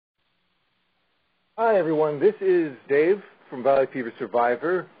Hi, everyone. This is Dave from Valley Fever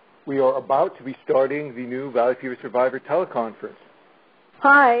Survivor. We are about to be starting the new Valley Fever Survivor teleconference.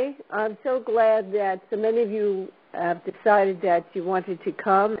 Hi. I'm so glad that so many of you have decided that you wanted to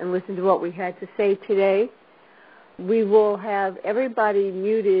come and listen to what we had to say today. We will have everybody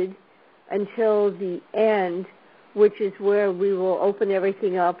muted until the end, which is where we will open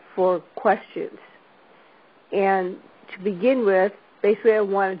everything up for questions. And to begin with, basically, I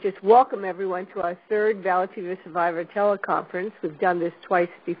want to just welcome everyone to our third Valley Fever Survivor teleconference. We've done this twice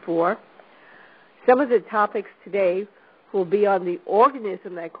before. Some of the topics today will be on the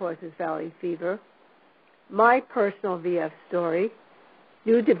organism that causes valley fever, my personal VF story,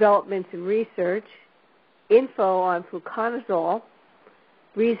 new developments in research, info on Fluconazole,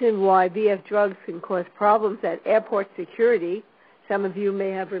 reason why VF drugs can cause problems at airport security. Some of you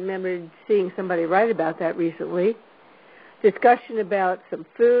may have remembered seeing somebody write about that recently. Discussion about some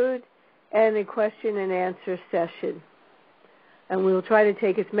food, and a question and answer session. And we will try to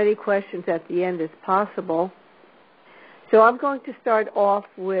take as many questions at the end as possible. So I'm going to start off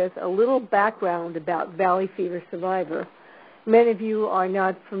with a little background about Valley Fever Survivor. Many of you are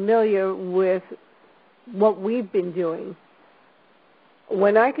not familiar with what we've been doing.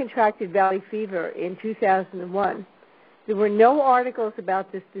 When I contracted valley fever in 2001, there were no articles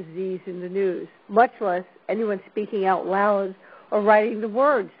about this disease in the news, much less anyone speaking out loud or writing the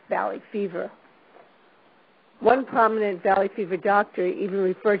words valley fever. One prominent valley fever doctor even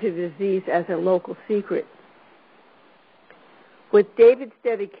referred to the disease as a local secret. With David's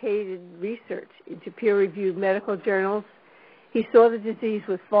dedicated research into peer-reviewed medical journals, he saw the disease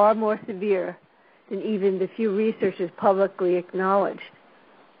was far more severe than even the few researchers publicly acknowledged.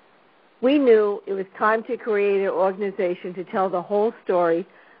 We knew it was time to create an organization to tell the whole story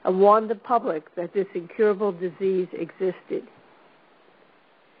and warn the public that this incurable disease existed.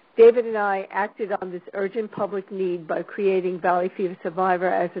 David and I acted on this urgent public need by creating Valley Fever Survivor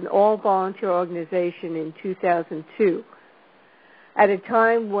as an all-volunteer organization in 2002. At a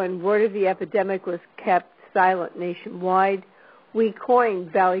time when word of the epidemic was kept silent nationwide, we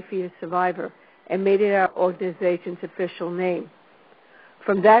coined Valley Fever Survivor and made it our organization's official name.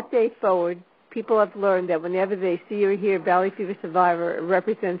 From that day forward, people have learned that whenever they see or hear Valley Fever Survivor, it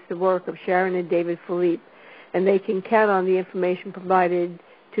represents the work of Sharon and David Philippe, and they can count on the information provided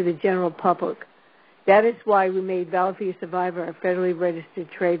to the general public. That is why we made Valley Fever Survivor a federally registered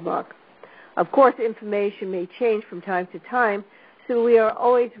trademark. Of course, information may change from time to time, so we are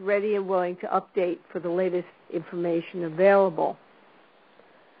always ready and willing to update for the latest information available.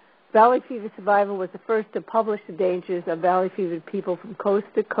 Valley Fever Survivor was the first to publish the dangers of valley fever people from coast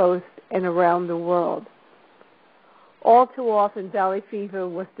to coast and around the world. All too often, valley fever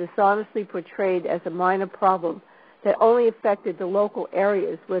was dishonestly portrayed as a minor problem that only affected the local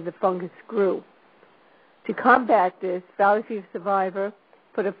areas where the fungus grew. To combat this, Valley Fever Survivor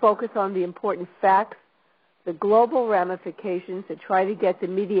put a focus on the important facts, the global ramifications, to try to get the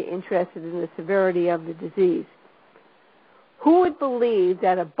media interested in the severity of the disease. Who would believe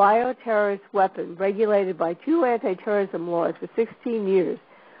that a bioterrorist weapon regulated by 2 anti-terrorism laws for 16 years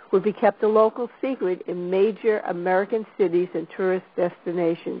would be kept a local secret in major American cities and tourist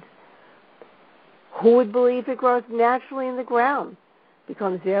destinations? Who would believe it grows naturally in the ground,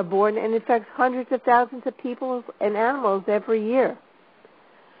 becomes airborne, and infects hundreds of thousands of people and animals every year?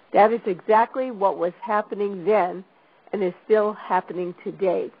 That is exactly what was happening then and is still happening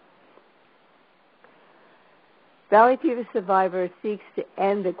today. Valley Fever Survivor seeks to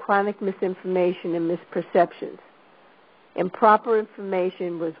end the chronic misinformation and misperceptions. Improper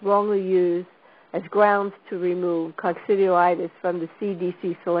information was wrongly used as grounds to remove coccidioidomycosis from the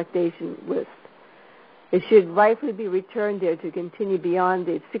CDC selectation list. It should rightfully be returned there to continue beyond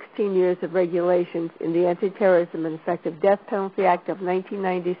its 16 years of regulations in the Anti-Terrorism and Effective Death Penalty Act of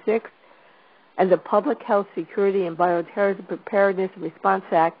 1996 and the Public Health Security and Bioterrorism Preparedness and Response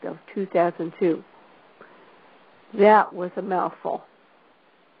Act of 2002. That was a mouthful.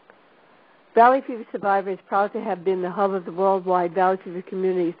 Valley Fever Survivor is proud to have been the hub of the worldwide Valley Fever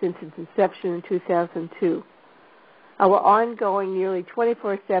community since its inception in 2002. Our ongoing nearly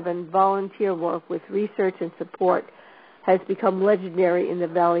 24/7 volunteer work with research and support has become legendary in the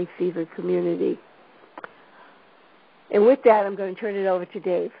Valley Fever community. And with that, I'm going to turn it over to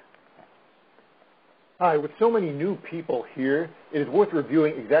Dave. Hi, with so many new people here, it is worth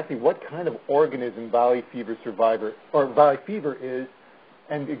reviewing exactly what kind of organism Valley Fever is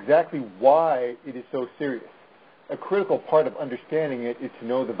and exactly why it is so serious. A critical part of understanding it is to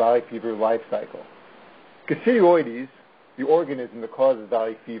know the valley fever life cycle. Coccidioides, the organism that causes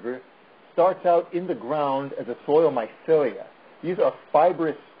valley fever, starts out in the ground as a soil mycelia, These are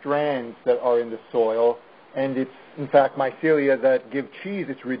fibrous strands that are in the soil, and it's, in fact, mycelia that give cheese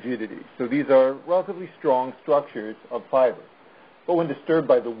its rigidity. So these are relatively strong structures of fiber. But when disturbed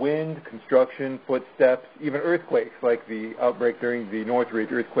by the wind, construction, footsteps, even earthquakes, like the outbreak during the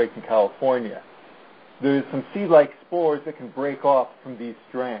Northridge earthquake in California, there's some seed-like spores that can break off from these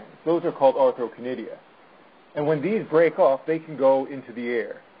strands. Those are called arthroconidia. And when these break off, they can go into the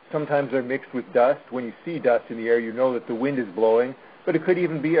air. Sometimes they're mixed with dust. When you see dust in the air, you know that the wind is blowing. But it could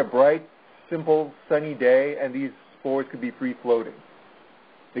even be a bright, simple, sunny day, and these spores could be free-floating.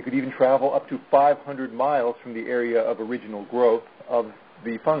 They could even travel up to 500 miles from the area of original growth of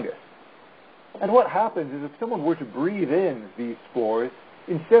the fungus. And what happens is if someone were to breathe in these spores,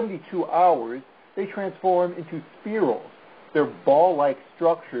 in 72 hours, they transform into spherules. They're ball-like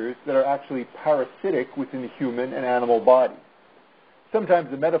structures that are actually parasitic within the human and animal body.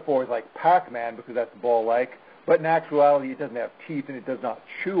 Sometimes the metaphor is like Pac-Man because that's ball-like, but in actuality it doesn't have teeth and it does not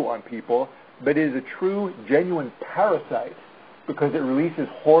chew on people, but it is a true, genuine parasite because it releases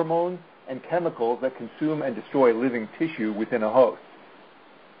hormones and chemicals that consume and destroy living tissue within a host.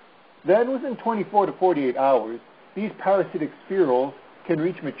 Then within 24 to 48 hours, these parasitic spherules can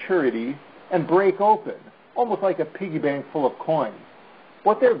reach maturity and break open, almost like a piggy bank full of coins.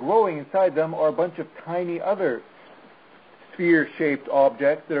 What they're growing inside them are a bunch of tiny other sphere-shaped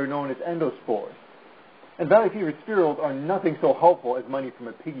objects that are known as endospores. And Valley fever spherules are nothing so helpful as money from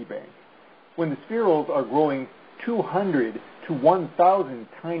a piggy bank. When the spherules are growing 200 to 1,000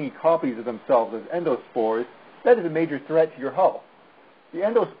 tiny copies of themselves as endospores, that is a major threat to your health. The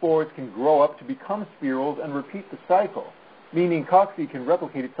endospores can grow up to become spherules and repeat the cycle, meaning cocci can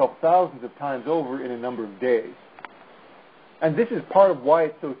replicate itself thousands of times over in a number of days. And this is part of why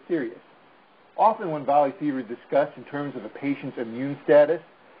it's so serious. Often when valley fever is discussed in terms of a patient's immune status,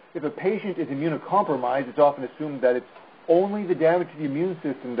 if a patient is immunocompromised, it's often assumed that it's only the damage to the immune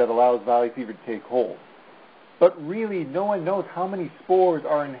system that allows valley fever to take hold. But really, no one knows how many spores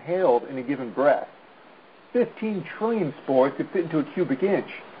are inhaled in a given breath. 15 trillion spores could fit into a cubic inch.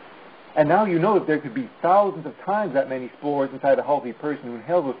 And now you know that there could be thousands of times that many spores inside a healthy person who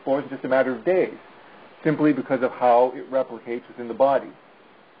inhales those spores in just a matter of days, simply because of how it replicates within the body.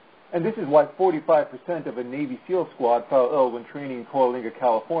 And this is why 45% of a Navy SEAL squad fell ill when training in Coalinga,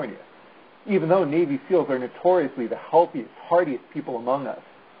 California, even though Navy SEALs are notoriously the healthiest, hardiest people among us.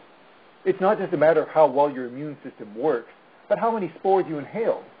 It's not just a matter of how well your immune system works, but how many spores you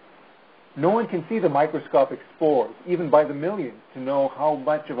inhale. No one can see the microscopic spores, even by the millions, to know how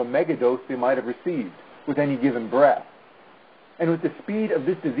much of a megadose they might have received with any given breath. And with the speed of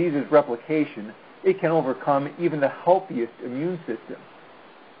this disease's replication, it can overcome even the healthiest immune system.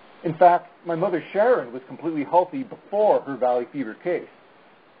 In fact, my mother Sharon was completely healthy before her valley fever case.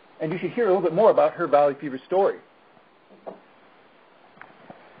 And you should hear a little bit more about her valley fever story.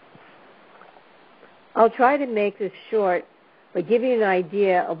 I'll try to make this short, but give you an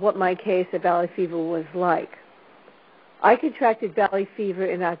idea of what my case of valley fever was like. I contracted valley fever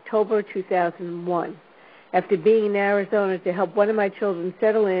in October 2001 after being in Arizona to help one of my children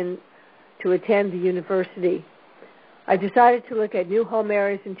settle in to attend the university. I decided to look at new home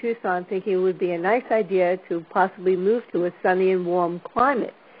areas in Tucson, thinking it would be a nice idea to possibly move to a sunny and warm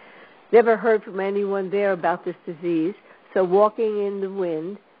climate. Never heard from anyone there about this disease, so walking in the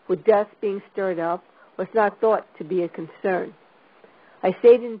wind with dust being stirred up was not thought to be a concern. I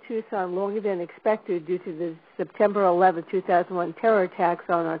stayed in Tucson longer than expected due to the September 11, 2001 terror attacks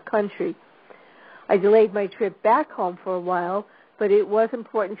on our country. I delayed my trip back home for a while, but it was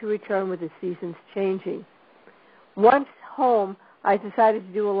important to return with the seasons changing. Once home, I decided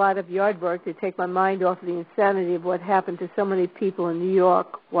to do a lot of yard work to take my mind off the insanity of what happened to so many people in New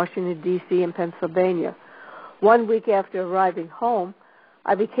York, Washington, D.C., and Pennsylvania. 1 week after arriving home,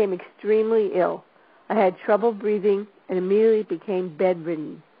 I became extremely ill. I had trouble breathing and immediately became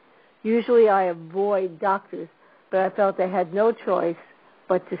bedridden. Usually I avoid doctors, but I felt I had no choice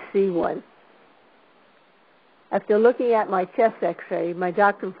but to see one. After looking at my chest x-ray, my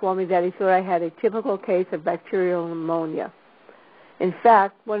doctor informed me that he thought I had a typical case of bacterial pneumonia. In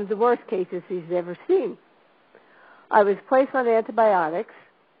fact, one of the worst cases he's ever seen. I was placed on antibiotics,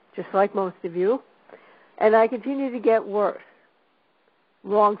 just like most of you, and I continued to get worse.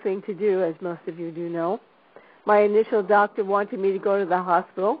 Wrong thing to do, as most of you do know. My initial doctor wanted me to go to the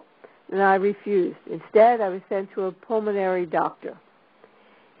hospital, and I refused. Instead, I was sent to a pulmonary doctor.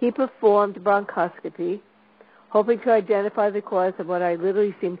 He performed bronchoscopy, hoping to identify the cause of what I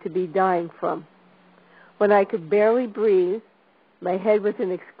literally seemed to be dying from. When I could barely breathe, my head was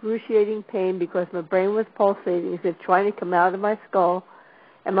in excruciating pain because my brain was pulsating as if trying to come out of my skull,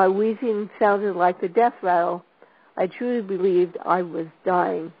 and my wheezing sounded like the death rattle. I truly believed I was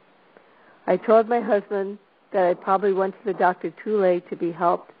dying. I told my husband that I probably went to the doctor too late to be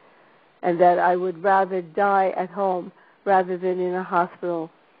helped and that I would rather die at home rather than in a hospital.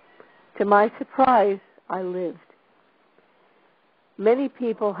 To my surprise, I lived. Many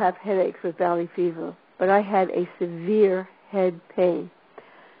people have headaches with valley fever, but I had a severe head pain.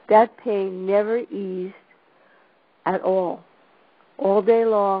 That pain never eased at all day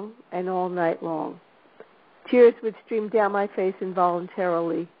long and all night long. Tears would stream down my face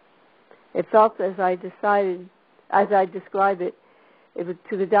involuntarily. It felt, as I described it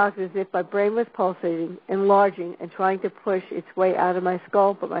to the doctor, as if my brain was pulsating, enlarging, and trying to push its way out of my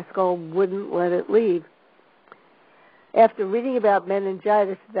skull, but my skull wouldn't let it leave. After reading about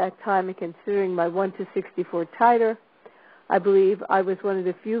meningitis at that time and considering my 1:64 titer, I believe I was one of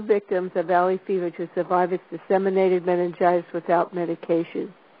the few victims of valley fever to survive its disseminated meningitis without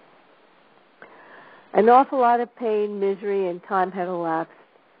medication. An awful lot of pain, misery, and time had elapsed.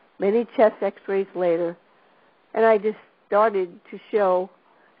 Many chest x-rays later, and I just started to show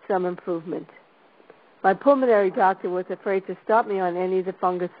some improvement. My pulmonary doctor was afraid to stop me on any of the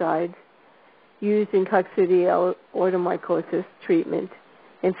fungicides used in coccidioidomycosis treatment.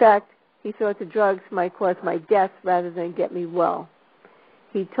 In fact, he thought the drugs might cause my death rather than get me well.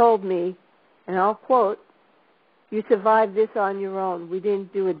 He told me, and I'll quote, "You survived this on your own. We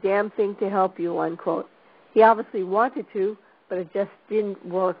didn't do a damn thing to help you," unquote. He obviously wanted to, but it just didn't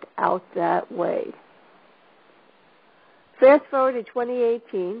work out that way. Fast forward to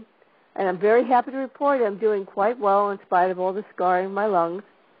 2018, and I'm very happy to report I'm doing quite well in spite of all the scarring in my lungs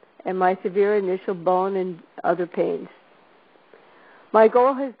and my severe initial bone and other pains. My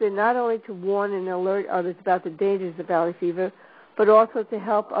goal has been not only to warn and alert others about the dangers of valley fever, but also to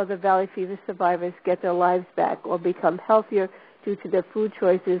help other valley fever survivors get their lives back or become healthier due to their food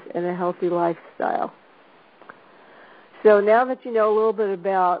choices and a healthy lifestyle. So now that you know a little bit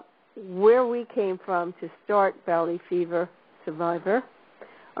about where we came from to start Valley Fever Survivor,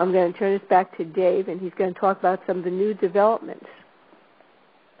 I'm going to turn this back to Dave, and he's going to talk about some of the new developments.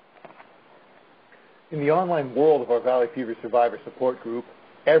 In the online world of our Valley Fever Survivor Support Group,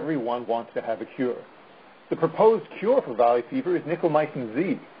 everyone wants to have a cure. The proposed cure for valley fever is nicomycin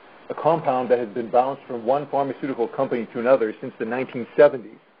Z, a compound that has been bounced from one pharmaceutical company to another since the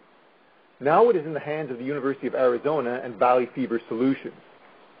 1970s. Now it is in the hands of the University of Arizona and Valley Fever Solutions.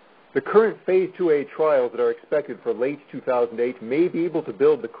 The current Phase 2A trials that are expected for late 2008 may be able to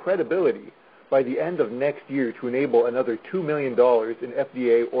build the credibility by the end of next year to enable another $2 million in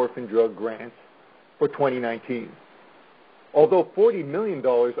FDA orphan drug grants for 2019. Although $40 million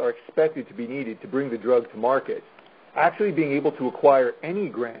are expected to be needed to bring the drug to market, actually being able to acquire any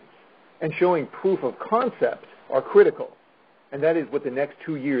grants and showing proof of concept are critical. And that is what the next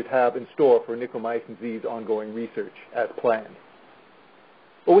 2 years have in store for nicomycin Z's ongoing research as planned.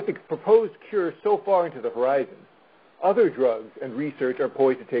 But with the proposed cure so far into the horizon, other drugs and research are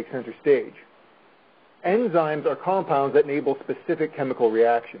poised to take center stage. Enzymes are compounds that enable specific chemical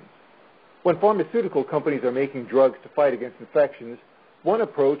reactions. When pharmaceutical companies are making drugs to fight against infections, one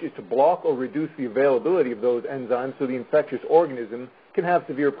approach is to block or reduce the availability of those enzymes so the infectious organism can have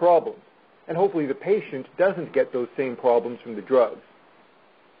severe problems, and hopefully the patient doesn't get those same problems from the drugs.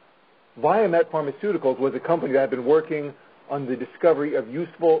 Viamet Pharmaceuticals was a company that had been working on the discovery of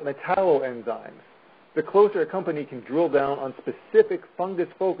useful metalloenzymes. The closer a company can drill down on specific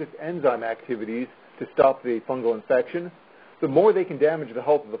fungus-focused enzyme activities to stop the fungal infection, the more they can damage the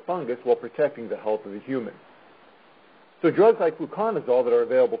health of the fungus while protecting the health of the human. So drugs like Fluconazole that are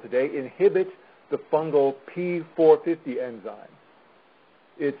available today inhibit the fungal P450 enzyme.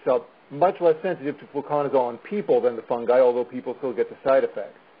 It's much less sensitive to Fluconazole in people than the fungi, although people still get the side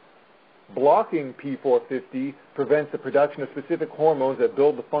effects. Blocking P450 prevents the production of specific hormones that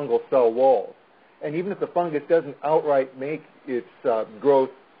build the fungal cell walls. And even if the fungus doesn't outright make its growth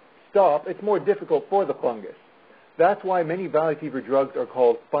stop, it's more difficult for the fungus. That's why many valley fever drugs are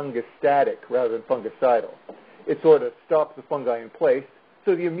called fungostatic rather than fungicidal. It sort of stops the fungi in place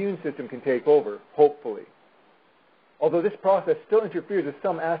so the immune system can take over, hopefully. Although this process still interferes with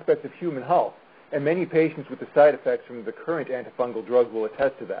some aspects of human health, and many patients with the side effects from the current antifungal drugs will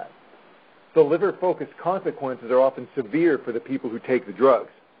attest to that. The liver-focused consequences are often severe for the people who take the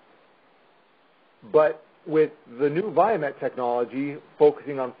drugs. But with the new Viamet technology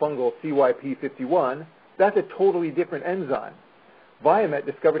focusing on fungal CYP51, that's a totally different enzyme. Viamet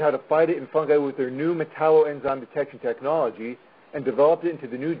discovered how to fight it in fungi with their new metalloenzyme detection technology and developed it into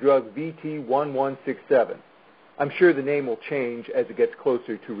the new drug VT1167. I'm sure the name will change as it gets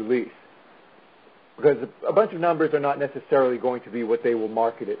closer to release, because a bunch of numbers are not necessarily going to be what they will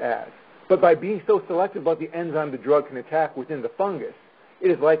market it as. But by being so selective about the enzyme the drug can attack within the fungus,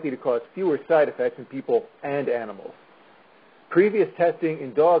 it is likely to cause fewer side effects in people and animals. Previous testing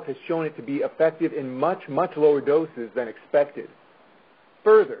in dogs has shown it to be effective in much, much lower doses than expected.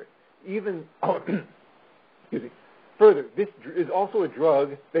 Further, this is also a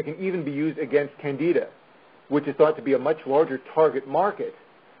drug that can even be used against Candida, which is thought to be a much larger target market,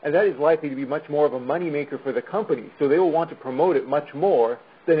 and that is likely to be much more of a moneymaker for the company, so they will want to promote it much more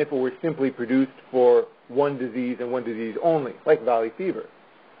than if it were simply produced for one disease and one disease only, like Valley Fever.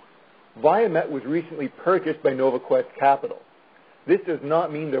 Viamet was recently purchased by NovaQuest Capital. This does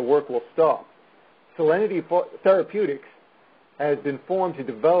not mean their work will stop. Serenity Therapeutics has been formed to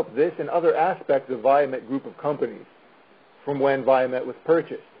develop this and other aspects of Viamet group of companies from when Viamet was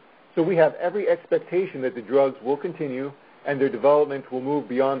purchased. So we have every expectation that the drugs will continue and their development will move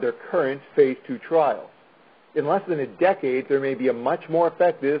beyond their current phase 2 trial. In less than a decade, there may be a much more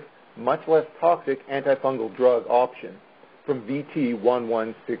effective, much less toxic antifungal drug option from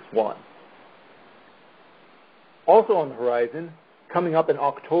VT1161. Also on the horizon, coming up in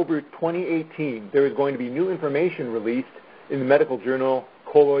October 2018, there is going to be new information released in the medical journal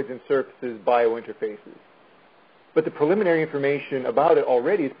Colloids and Surfaces Biointerfaces. But the preliminary information about it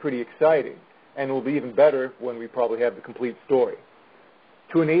already is pretty exciting, and will be even better when we probably have the complete story.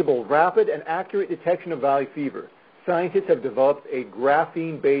 To enable rapid and accurate detection of Valley fever, scientists have developed a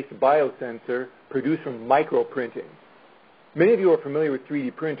graphene-based biosensor produced from microprinting. Many of you are familiar with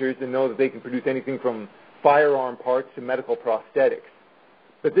 3D printers and know that they can produce anything from firearm parts to medical prosthetics.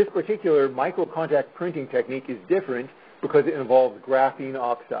 But this particular microcontact printing technique is different because it involves graphene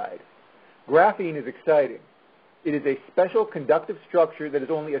oxide. Graphene is exciting. It is a special conductive structure that is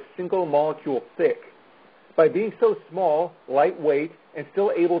only a single molecule thick. By being so small, lightweight, and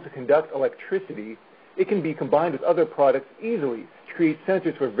still able to conduct electricity, it can be combined with other products easily to create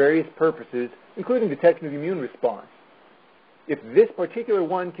sensors for various purposes, including detection of the immune response. If this particular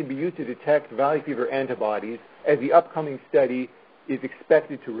one can be used to detect Valley fever antibodies, as the upcoming study is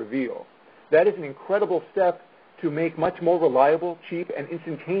expected to reveal, that is an incredible step to make much more reliable, cheap, and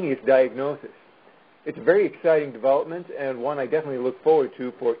instantaneous diagnosis. It's a very exciting development and one I definitely look forward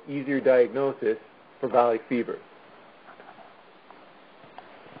to for easier diagnosis for Valley fever.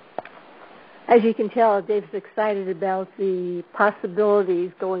 As you can tell, Dave's excited about the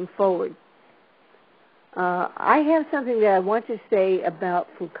possibilities going forward. I have something that I want to say about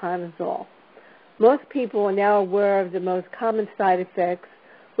fluconazole. Most people are now aware of the most common side effects,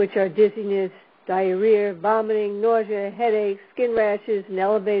 which are dizziness, diarrhea, vomiting, nausea, headaches, skin rashes, and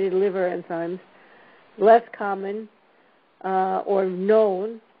elevated liver enzymes. Less common or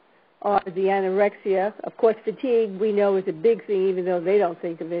known are the anorexia. Of course, fatigue we know is a big thing, even though they don't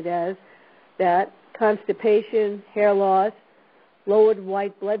think of it as that. Constipation, hair loss, lowered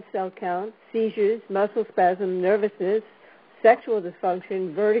white blood cell count, seizures, muscle spasm, nervousness, sexual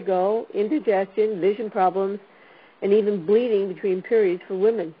dysfunction, vertigo, indigestion, vision problems, and even bleeding between periods for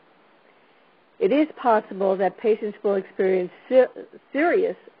women. It is possible that patients will experience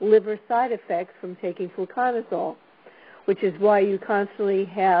serious liver side effects from taking fluconazole, which is why you constantly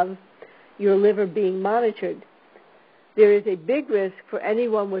have your liver being monitored. There is a big risk for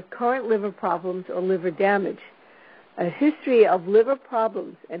anyone with current liver problems or liver damage. A history of liver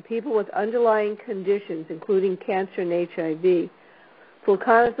problems and people with underlying conditions, including cancer and HIV.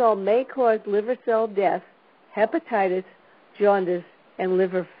 Fluconazole may cause liver cell death, hepatitis, jaundice, and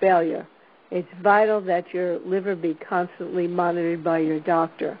liver failure. It's vital that your liver be constantly monitored by your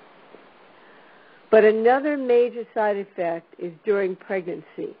doctor. But another major side effect is during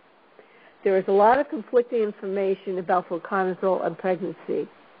pregnancy. There is a lot of conflicting information about fluconazole and pregnancy.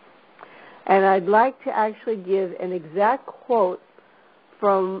 And I'd like to actually give an exact quote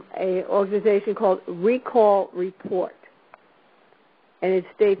from an organization called Recall Report. And it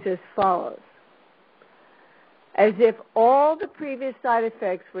states as follows. As if all the previous side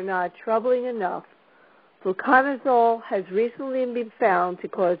effects were not troubling enough, fluconazole has recently been found to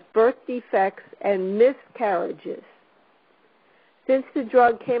cause birth defects and miscarriages. Since the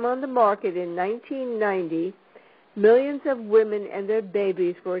drug came on the market in 1990, millions of women and their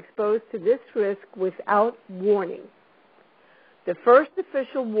babies were exposed to this risk without warning. The first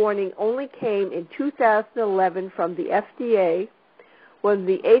official warning only came in 2011 from the FDA, when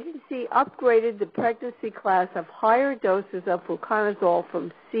the agency upgraded the pregnancy class of higher doses of fluconazole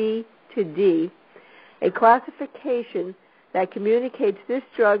from C to D, a classification that communicates this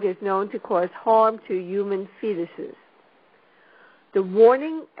drug is known to cause harm to human fetuses. The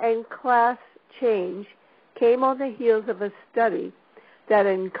warning and class change came on the heels of a study that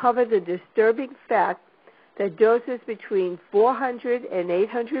uncovered the disturbing fact that doses between 400 and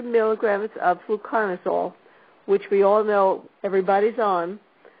 800 milligrams of fluconazole, which we all know everybody's on,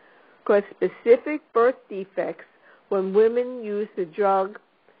 cause specific birth defects when women use the drug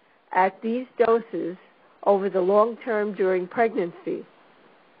at these doses over the long term during pregnancy.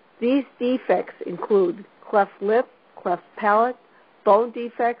 These defects include cleft lip, cleft palate, bone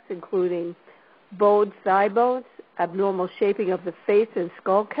defects including bowed thigh bones, abnormal shaping of the face and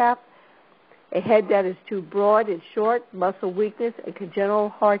skull cap, a head that is too broad and short, muscle weakness, and congenital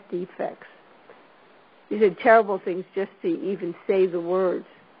heart defects. These are terrible things just to even say the words.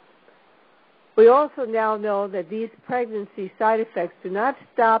 We also now know that these pregnancy side effects do not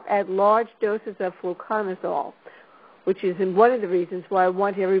stop at large doses of fluconazole, which is one of the reasons why I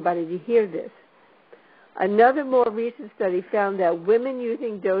want everybody to hear this. Another more recent study found that women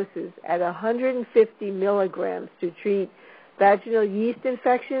using doses at 150 milligrams to treat vaginal yeast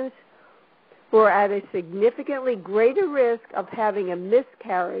infections were at a significantly greater risk of having a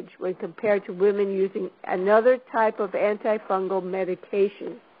miscarriage when compared to women using another type of antifungal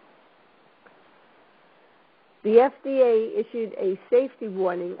medication. The FDA issued a safety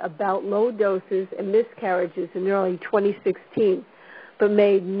warning about low doses and miscarriages in early 2016, but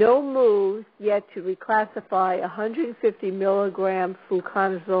made no moves yet to reclassify 150 milligram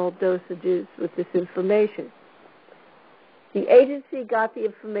fluconazole dosages with this information. The agency got the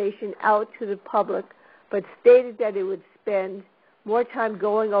information out to the public, but stated that it would spend more time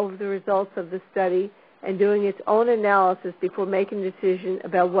going over the results of the study and doing its own analysis before making a decision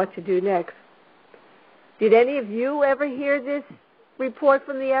about what to do next. Did any of you ever hear this report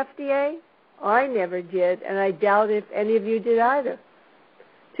from the FDA? I never did, and I doubt if any of you did either.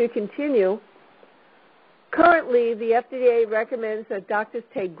 To continue, currently the FDA recommends that doctors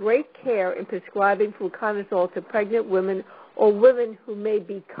take great care in prescribing fluconazole to pregnant women or women who may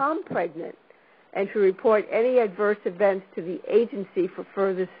become pregnant and to report any adverse events to the agency for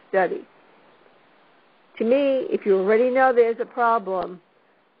further study. To me, if you already know there's a problem,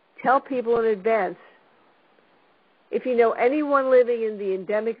 tell people in advance. If you know anyone living in the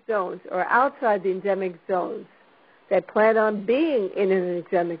endemic zones or outside the endemic zones that plan on being in an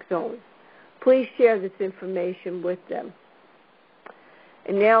endemic zone, please share this information with them.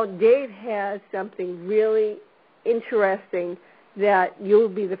 And now Dave has something really interesting that you'll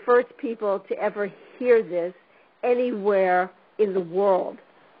be the first people to ever hear this anywhere in the world.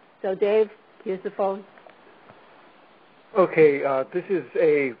 So Dave, here's the phone. Okay, this is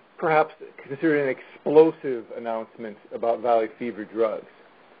a perhaps considered an explosive announcement about Valley Fever drugs.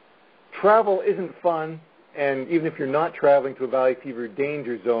 Travel isn't fun, and even if you're not traveling to a Valley Fever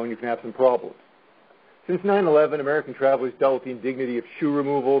danger zone, you can have some problems. Since 9/11, American travelers dealt with the indignity of shoe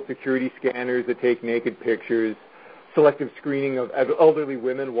removal, security scanners that take naked pictures, selective screening of elderly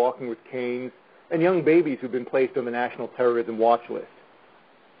women walking with canes, and young babies who've been placed on the National Terrorism Watch List.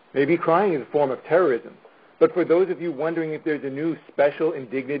 Maybe crying is a form of terrorism, but for those of you wondering if there's a new special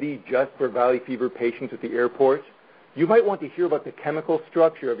indignity just for Valley Fever patients at the airport, you might want to hear about the chemical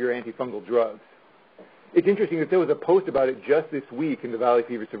structure of your antifungal drugs. It's interesting that there was a post about it just this week in the Valley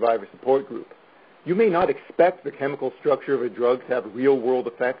Fever Survivor Support Group. You may not expect the chemical structure of a drug to have real-world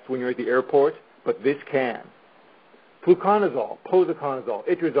effects when you're at the airport, but this can. Fluconazole, posaconazole,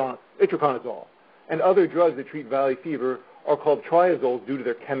 itraconazole, and other drugs that treat Valley Fever are called triazoles due to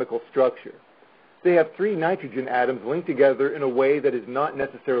their chemical structure. They have 3 nitrogen atoms linked together in a way that is not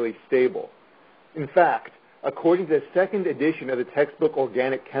necessarily stable. In fact, according to the second edition of the textbook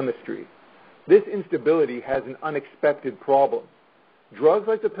Organic Chemistry, this instability has an unexpected problem. Drugs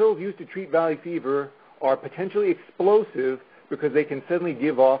like the pills used to treat Valley Fever are potentially explosive because they can suddenly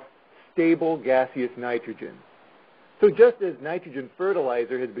give off stable gaseous nitrogen. So just as nitrogen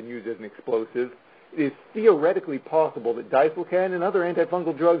fertilizer has been used as an explosive, it is theoretically possible that diflucan and other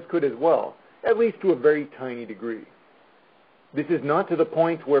antifungal drugs could as well, at least to a very tiny degree. This is not to the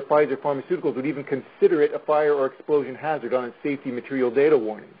point where Pfizer Pharmaceuticals would even consider it a fire or explosion hazard on its safety material data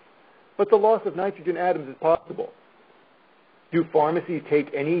warnings. But the loss of nitrogen atoms is possible. Do pharmacies take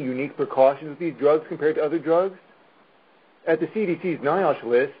any unique precautions with these drugs compared to other drugs? At the CDC's NIOSH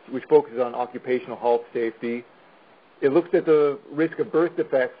list, which focuses on occupational health safety, it looks at the risk of birth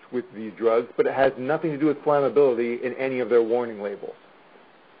defects with these drugs, but it has nothing to do with flammability in any of their warning labels.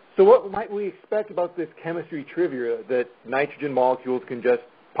 So what might we expect about this chemistry trivia that nitrogen molecules can just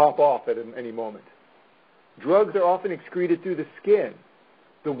pop off at any moment? Drugs are often excreted through the skin.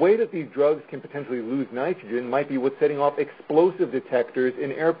 The way that these drugs can potentially lose nitrogen might be what's setting off explosive detectors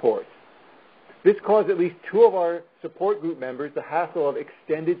in airports. This caused at least 2 of our support group members the hassle of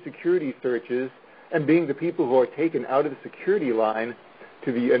extended security searches and being the people who are taken out of the security line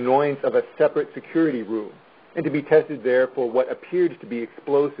to the annoyance of a separate security room and to be tested there for what appeared to be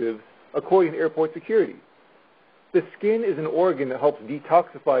explosives, according to airport security. The skin is an organ that helps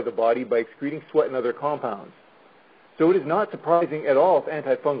detoxify the body by excreting sweat and other compounds. So it is not surprising at all if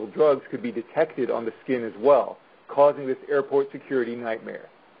antifungal drugs could be detected on the skin as well, causing this airport security nightmare.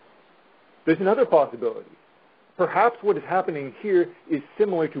 There's another possibility. Perhaps what is happening here is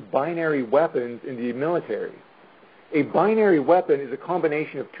similar to binary weapons in the military. A binary weapon is a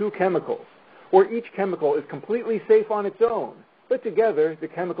combination of two chemicals, where each chemical is completely safe on its own, but together the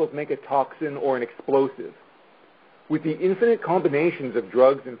chemicals make a toxin or an explosive. With the infinite combinations of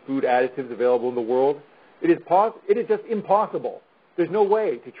drugs and food additives available in the world, it is just impossible. There's no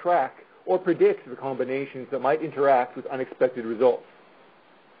way to track or predict the combinations that might interact with unexpected results.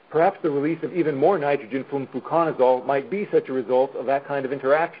 Perhaps the release of even more nitrogen from fluconazole might be such a result of that kind of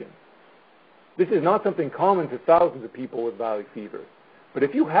interaction. This is not something common to thousands of people with valley fever, but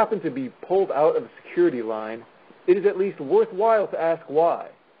if you happen to be pulled out of a security line, it is at least worthwhile to ask why.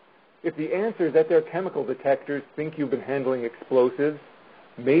 If the answer is that their chemical detectors think you've been handling explosives,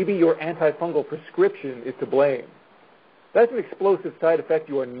 maybe your antifungal prescription is to blame. That's an explosive side effect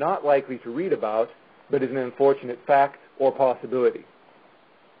you are not likely to read about, but is an unfortunate fact or possibility.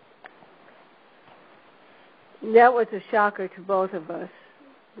 That was a shocker to both of us.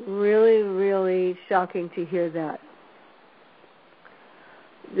 Really, really shocking to hear that.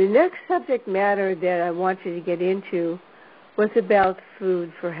 The next subject matter that I wanted to get into was about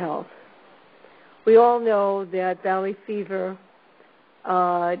food for health. We all know that valley fever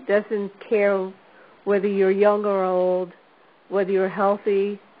doesn't care whether you're young or old, whether you're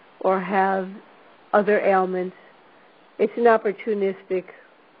healthy or have other ailments. It's an opportunistic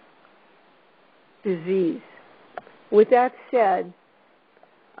disease. With that said,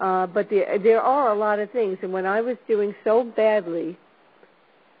 but there are a lot of things, and when I was doing so badly,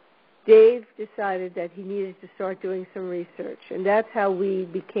 Dave decided that he needed to start doing some research, and that's how we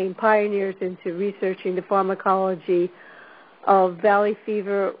became pioneers into researching the pharmacology of valley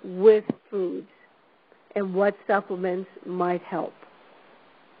fever with foods and what supplements might help.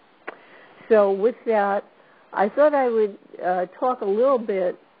 So with that, I thought I would talk a little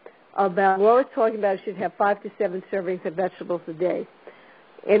bit about, we're always talking about you should have 5 to 7 servings of vegetables a day.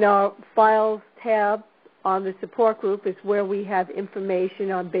 In our files tab on the support group is where we have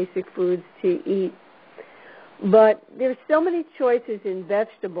information on basic foods to eat. But there's so many choices in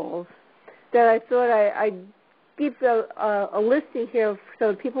vegetables that I thought I'd give a listing here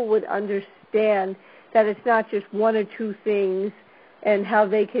so people would understand that it's not just one or two things and how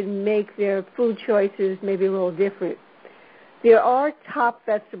they can make their food choices maybe a little different. There are top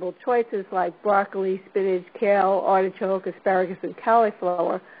vegetable choices like broccoli, spinach, kale, artichoke, asparagus, and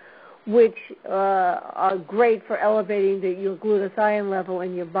cauliflower, which are great for elevating your glutathione level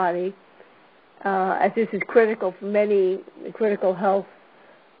in your body, as this is critical for many critical health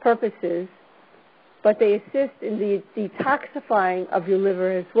purposes. But they assist in the detoxifying of your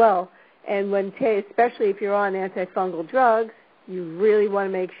liver as well. And especially if you're on antifungal drugs, you really want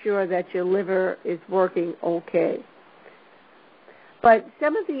to make sure that your liver is working okay. But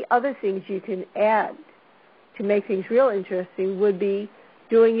some of the other things you can add to make things real interesting would be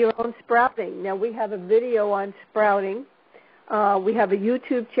doing your own sprouting. Now, we have a video on sprouting. We have a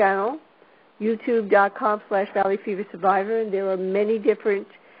YouTube channel, youtube.com/Valley Fever Survivor, and there are many different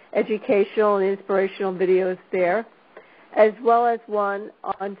educational and inspirational videos there, as well as one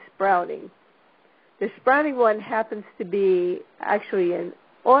on sprouting. The sprouting one happens to be actually an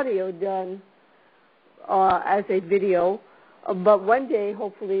audio done as a video, but one day,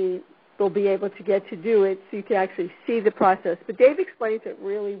 hopefully, we'll be able to get to do it so you can actually see the process. But Dave explains it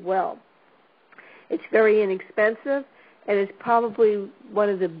really well. It's very inexpensive, and it's probably one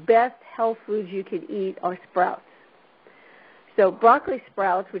of the best health foods you can eat are sprouts. So broccoli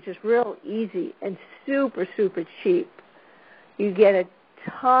sprouts, which is real easy and super, super cheap. You get a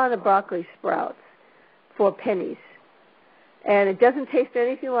ton of broccoli sprouts for pennies. And it doesn't taste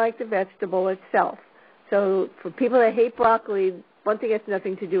anything like the vegetable itself. So for people that hate broccoli, one thing has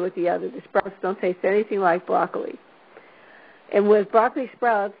nothing to do with the other. The sprouts don't taste anything like broccoli. And with broccoli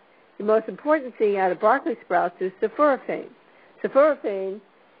sprouts, the most important thing out of broccoli sprouts is sulforaphane. Sulforaphane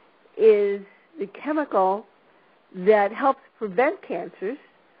is the chemical that helps prevent cancers,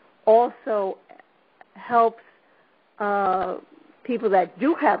 also helps people that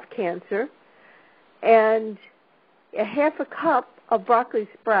do have cancer, and a half a cup of broccoli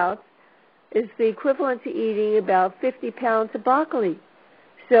sprouts is the equivalent to eating about 50 pounds of broccoli.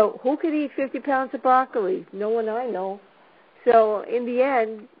 So who could eat 50 pounds of broccoli? No one I know. So in the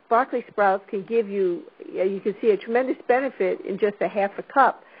end, broccoli sprouts can give you, you can see a tremendous benefit in just a half a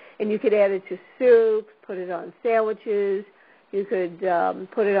cup. And you could add it to soup, put it on sandwiches, you could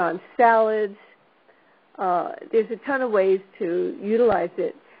put it on salads. There's a ton of ways to utilize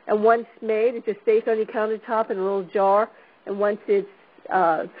it. And once made, it just stays on your countertop in a little jar. And once it's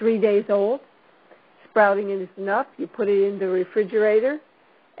 3 days old, sprouting is enough. You put it in the refrigerator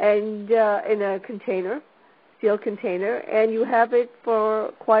and in a container, sealed container, and you have it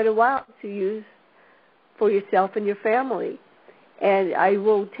for quite a while to use for yourself and your family. And I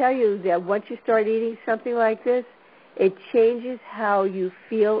will tell you that once you start eating something like this, it changes how you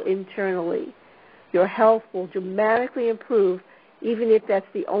feel internally. Your health will dramatically improve, even if that's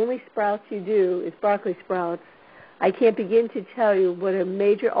the only sprouts you do is broccoli sprouts. I can't begin to tell you what a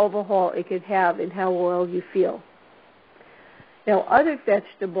major overhaul it could have in how well you feel. Now, other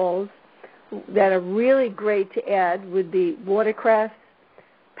vegetables that are really great to add would be watercress,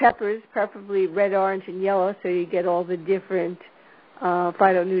 peppers, preferably red, orange, and yellow, so you get all the different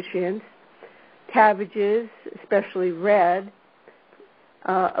phytonutrients, cabbages, especially red,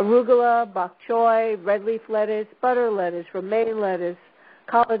 arugula, bok choy, red leaf lettuce, butter lettuce, romaine lettuce,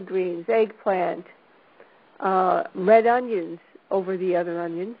 collard greens, eggplant, red onions over the other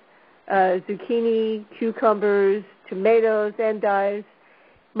onions, zucchini, cucumbers, tomatoes, endives,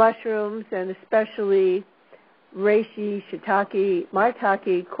 mushrooms, and especially reishi, shiitake,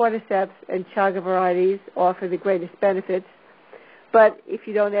 maitake, cordyceps, and chaga varieties offer the greatest benefits. But if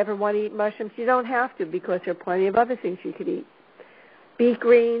you don't ever want to eat mushrooms, you don't have to, because there are plenty of other things you could eat. Beet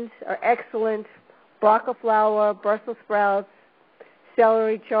greens are excellent, bronca flower, Brussels sprouts,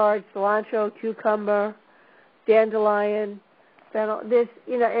 celery chard, cilantro, cucumber, dandelion, fennel. This,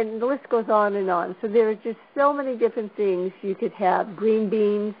 and the list goes on and on. So there are just so many different things you could have. Green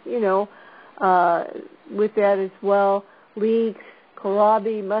beans, with that as well. Leeks,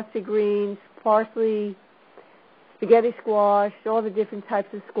 kohlrabi, mustard greens, parsley, spaghetti squash, all the different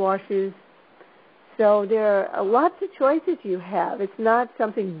types of squashes. So there are lots of choices you have. It's not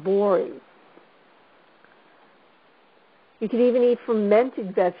something boring. You can even eat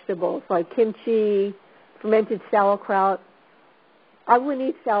fermented vegetables like kimchi, fermented sauerkraut. I wouldn't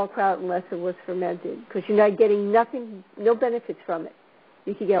eat sauerkraut unless it was fermented, because you're not getting no benefits from it.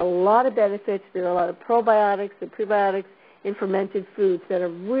 You can get a lot of benefits. There are a lot of probiotics and prebiotics in fermented foods that are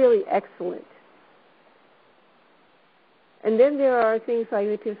really excellent. And then there are things like,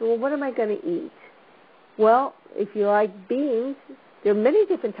 people say, well, what am I going to eat? Well, if you like beans, there are many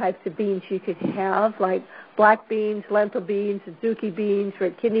different types of beans you could have, like black beans, lentil beans, azuki beans,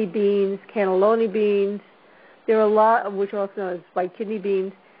 red kidney beans, cannelloni beans. There are a lot, which are also known as white kidney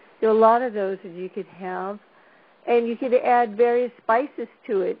beans. There are a lot of those that you could have. And you could add various spices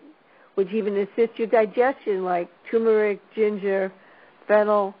to it, which even assist your digestion, like turmeric, ginger,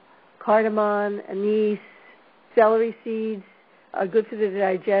 fennel, cardamom, anise, celery seeds are good for the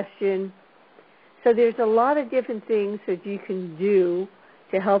digestion. So there's a lot of different things that you can do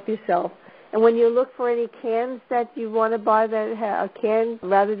to help yourself. And when you look for any cans that you want to buy that have a can,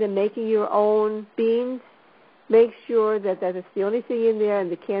 rather than making your own beans, make sure that that is the only thing in there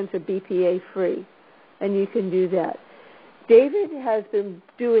and the cans are BPA free. And you can do that. David has been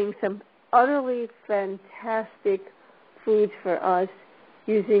doing some utterly fantastic foods for us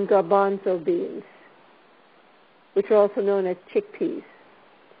using garbanzo beans, which are also known as chickpeas.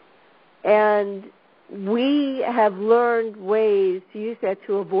 And we have learned ways to use that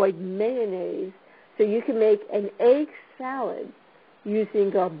to avoid mayonnaise. So you can make an egg salad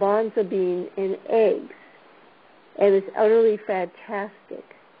using garbanzo bean and eggs. And it's utterly fantastic.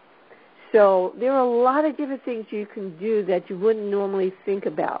 So there are a lot of different things you can do that you wouldn't normally think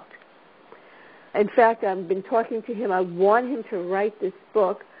about. In fact, I've been talking to him. I want him to write this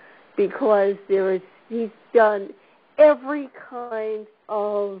book because he's done every kind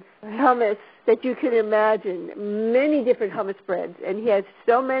of hummus that you can imagine, many different hummus breads, and he has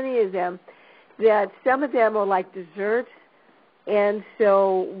so many of them that some of them are like desserts, and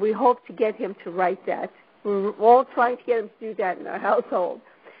so we hope to get him to write that. We're all trying to get him to do that in our household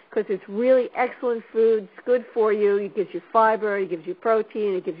because it's really excellent food. It's good for you. It gives you fiber. It gives you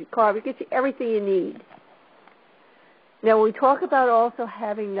protein. It gives you carbs. It gives you everything you need. Now, we talk about also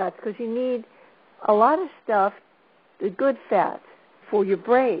having nuts because you need a lot of stuff, the good fats, for your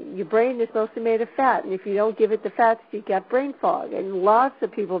brain. Your brain is mostly made of fat, and if you don't give it the fats, you get brain fog. And lots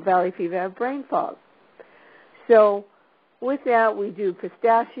of people with Valley Fever have brain fog. So with that, we do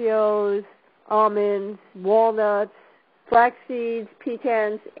pistachios, almonds, walnuts, flax seeds,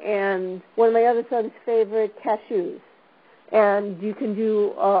 pecans, and one of my other son's favorite, cashews. And you can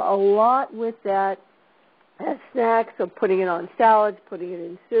do a lot with that as snacks, or putting it on salads, putting it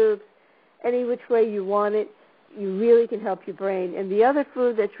in soups, any which way you want it. You really can help your brain. And the other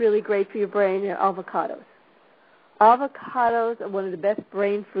food that's really great for your brain are avocados. Avocados are one of the best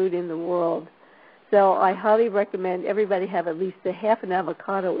brain food in the world. So I highly recommend everybody have at least a half an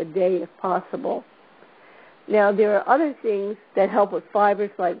avocado a day if possible. Now, there are other things that help with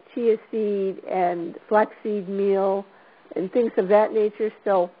fibers like chia seed and flaxseed meal and things of that nature.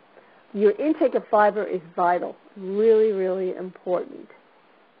 So your intake of fiber is vital, really, really important.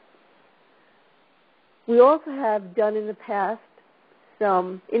 We also have done in the past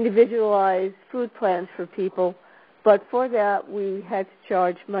some individualized food plans for people, but for that we had to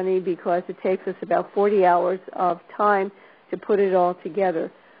charge money because it takes us about 40 hours of time to put it all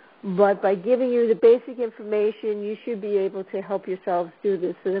together. But by giving you the basic information, you should be able to help yourselves do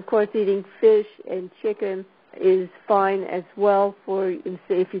this. And, of course, eating fish and chicken is fine as well for,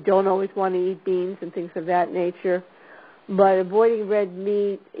 say, if you don't always want to eat beans and things of that nature. But avoiding red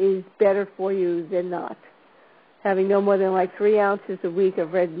meat is better for you than not. Having no more than like 3 ounces a week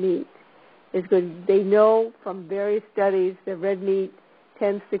of red meat is good. They know from various studies that red meat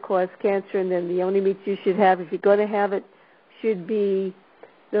tends to cause cancer, and then the only meat you should have, if you're going to have it, should be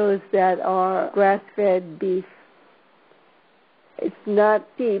those that are grass-fed beef. It's not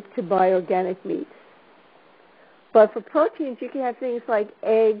cheap to buy organic meats. But for proteins, you can have things like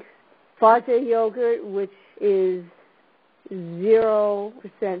eggs, Fage yogurt, which is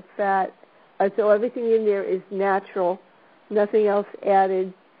 0% fat. So everything in there is natural, nothing else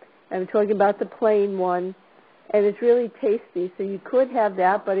added. I'm talking about the plain one, and it's really tasty. So you could have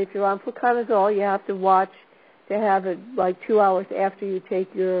that, but if you're on Fluconazole, you have to watch to have it like 2 hours after you take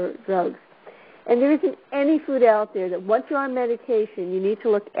your drugs. And there isn't any food out there that once you're on medication, you need to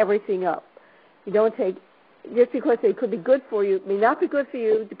look everything up. You don't take, just because it could be good for you, it may not be good for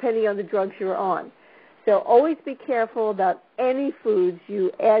you depending on the drugs you're on. So always be careful about any foods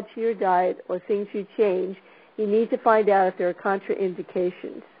you add to your diet or things you change. You need to find out if there are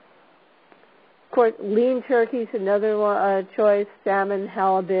contraindications. Of course, lean turkey is another choice. Salmon,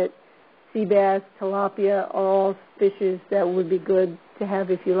 halibut, sea bass, tilapia are all fishes that would be good to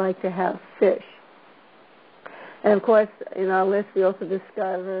have if you like to have fish. And, of course, in our list we also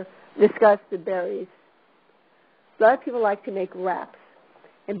discussed the berries. A lot of people like to make wraps.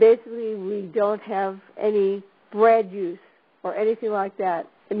 And basically we don't have any bread use or anything like that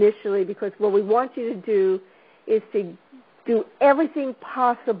initially, because what we want you to do is to do everything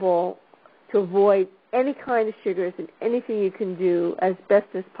possible to avoid any kind of sugars and anything you can do as best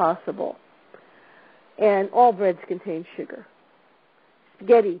as possible. And all breads contain sugar.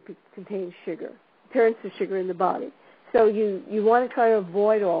 Spaghetti contains sugar. It turns to sugar in the body. So you want to try to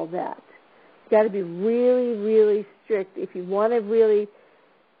avoid all that. You've got to be really, really strict. If you want to really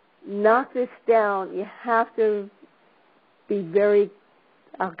knock this down, you have to be very,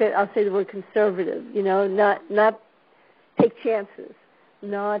 I'll say the word conservative, not take chances.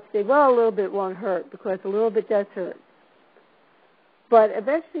 Not say, well, a little bit won't hurt, because a little bit does hurt. But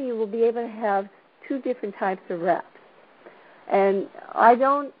eventually you will be able to have 2 different types of wraps. And I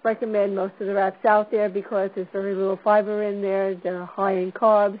don't recommend most of the wraps out there because there's very little fiber in there, they're high in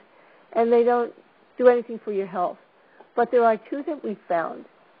carbs, and they don't do anything for your health. But there are 2 that we found,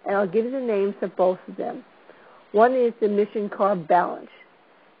 and I'll give you the names of both of them. One is the Mission Carb Balance.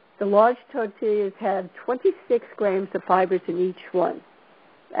 The large tortillas have 26 grams of fibers in each one,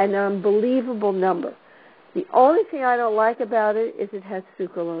 an unbelievable number. The only thing I don't like about it is it has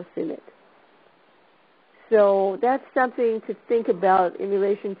sucralose in it. So that's something to think about in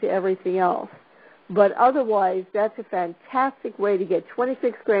relation to everything else. But otherwise, that's a fantastic way to get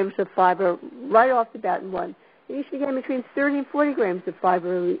 26 grams of fiber right off the bat in one. You should get between 30 and 40 grams of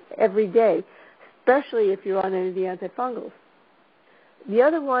fiber every day, especially if you're on any of the antifungals. The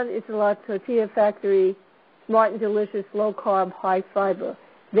other one is the La Tortilla Factory Smart and Delicious Low Carb High Fiber.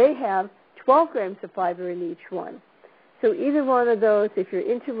 They have 12 grams of fiber in each one. So either one of those, if you're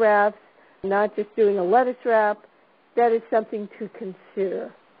into wraps, not just doing a lettuce wrap, that is something to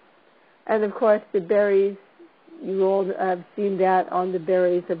consider. And, of course, the berries, you all have seen that on the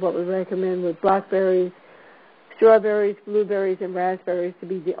berries of what we recommend with blackberries, strawberries, blueberries, and raspberries to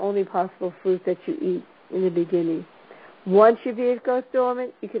be the only possible fruit that you eat in the beginning. Once your beard goes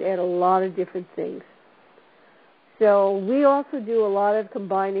dormant, you can add a lot of different things. So we also do a lot of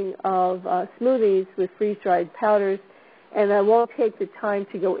combining of smoothies with freeze-dried powders, and I won't take the time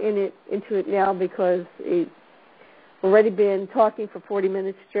to go into it now because it's already been talking for 40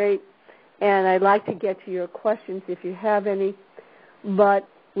 minutes straight, and I'd like to get to your questions if you have any. But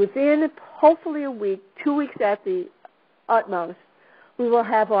within hopefully a week, 2 weeks at the utmost, we will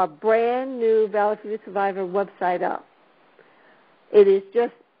have our brand new Valley Fever Survivor website up. It is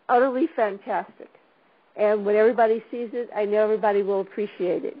just utterly fantastic. And when everybody sees it, I know everybody will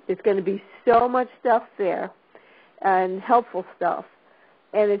appreciate it. There's going to be so much stuff there and helpful stuff.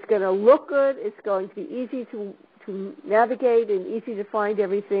 And it's going to look good. It's going to be easy to navigate and easy to find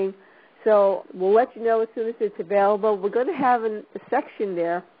everything. So we'll let you know as soon as it's available. We're going to have a section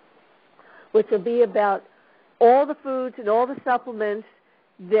there which will be about all the foods and all the supplements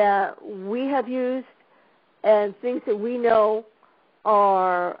that we have used and things that we know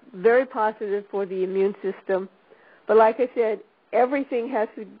are very positive for the immune system. But like I said, everything has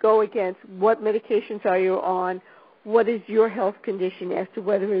to go against what medications are you on, what is your health condition as to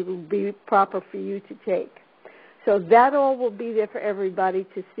whether it will be proper for you to take. So that all will be there for everybody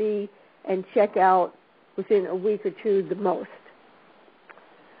to see and check out within a week or two the most.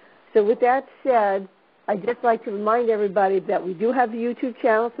 So with that said, I'd just like to remind everybody that we do have the YouTube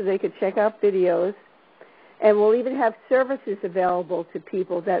channel so they could check out videos. And we'll even have services available to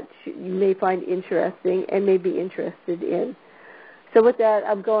people that you may find interesting and may be interested in. So with that,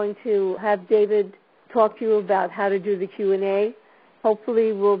 I'm going to have David talk to you about how to do the Q&A.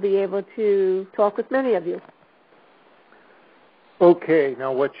 Hopefully we'll be able to talk with many of you. Okay,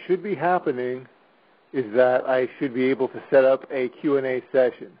 now what should be happening is that I should be able to set up a Q&A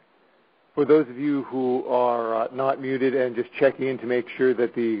session. For those of you who are not muted and just checking in to make sure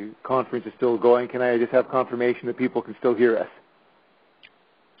that the conference is still going, can I just have confirmation that people can still hear us?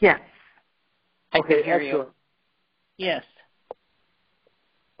 Yes. Okay, I can hear excellent. You. Yes.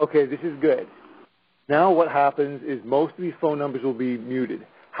 Okay, this is good. Now what happens is most of these phone numbers will be muted.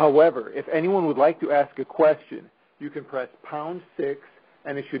 However, if anyone would like to ask a question, you can press #6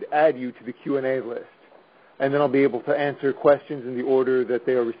 and it should add you to the Q&A list. And then I'll be able to answer questions in the order that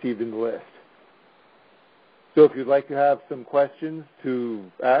they are received in the list. So if you'd like to have some questions to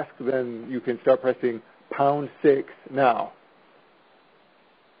ask, then you can start pressing #6 now.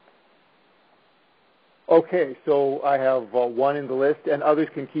 Okay, so I have one in the list, and others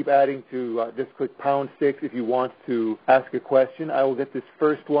can keep adding to just click #6 if you want to ask a question. I will get this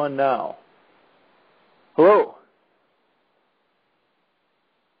first one now. Hello.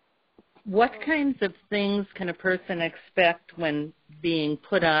 What kinds of things can a person expect when being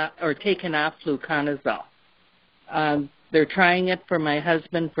put on or taken off fluconazole? They're trying it for my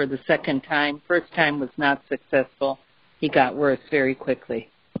husband for the second time. First time was not successful. He got worse very quickly.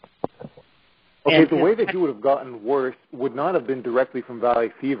 Okay, the way that he would have gotten worse would not have been directly from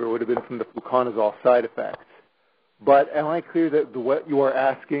Valley Fever. It would have been from the fluconazole side effects. But am I clear that what you are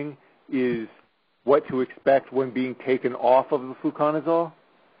asking is what to expect when being taken off of the fluconazole?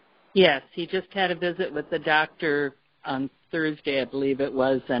 Yes, he just had a visit with the doctor on Thursday, I believe it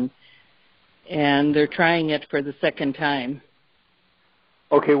was, and they're trying it for the second time.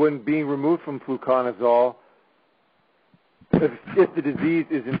 Okay, when being removed from fluconazole, if the disease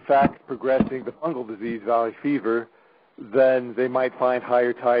is in fact progressing, the fungal disease, Valley Fever, then they might find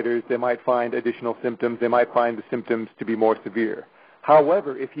higher titers, they might find additional symptoms, they might find the symptoms to be more severe.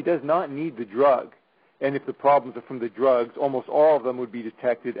 However, if he does not need the drug, and if the problems are from the drugs, almost all of them would be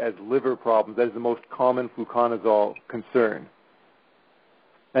detected as liver problems. That is the most common fluconazole concern.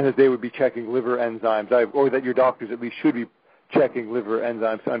 And that they would be checking liver enzymes, or that your doctors at least should be checking liver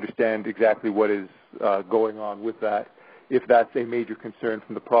enzymes to understand exactly what is going on with that, if that's a major concern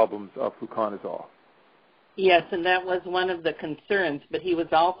from the problems of fluconazole. Yes, and that was one of the concerns, but he was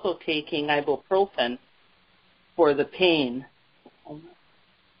also taking ibuprofen for the pain.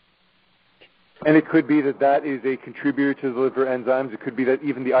 And it could be that that is a contributor to the liver enzymes. It could be that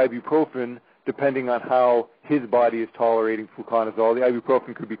even the ibuprofen, depending on how his body is tolerating fluconazole, the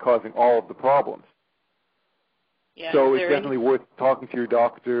ibuprofen could be causing all of the problems. Yeah, so it's definitely worth talking to your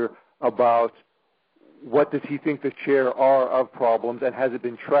doctor about what does he think the share are of problems, and has it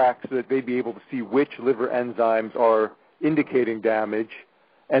been tracked so that they'd be able to see which liver enzymes are indicating damage,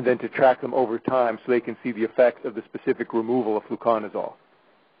 and then to track them over time so they can see the effects of the specific removal of fluconazole.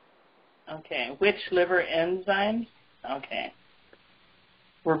 Okay. Which liver enzymes? Okay.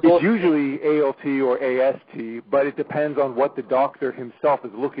 It's usually ALT or AST, but it depends on what the doctor himself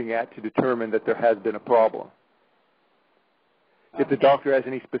is looking at to determine that there has been a problem. Okay. If the doctor has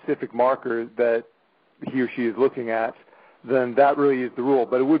any specific marker that he or she is looking at, then that really is the rule.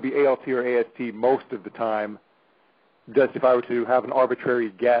 But it would be ALT or AST most of the time, just if I were to have an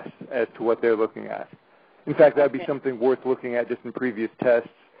arbitrary guess as to what they're looking at. In fact, that would be something worth looking at just in previous tests,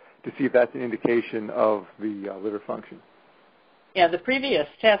 to see if that's an indication of the liver function. Yeah, the previous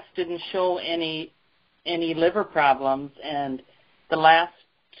test didn't show any liver problems, and the last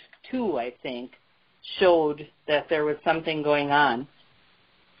two, I think, showed that there was something going on.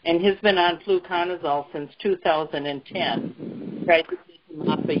 and he's been on fluconazole since 2010. Tried to take him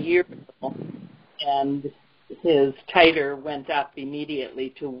off a year ago, and his titer went up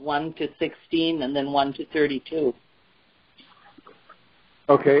immediately to 1 to 16 and then 1 to 32.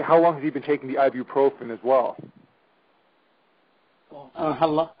 Okay, how long has he been taking the ibuprofen as well?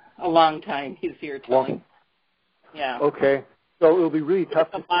 A long time, he's here telling. Yeah. Okay, so it'll be really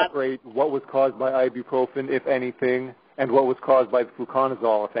tough to separate what was caused by ibuprofen, if anything, and what was caused by the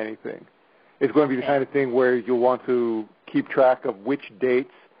fluconazole, if anything. It's going to be the kind of thing where you'll want to keep track of which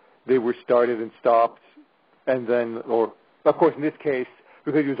dates they were started and stopped, and then, or of course in this case,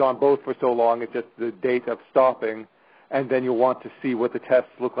 because he was on both for so long, it's just the date of stopping, and then you'll want to see what the tests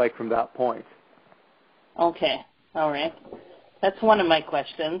look like from that point. Okay, all right. That's one of my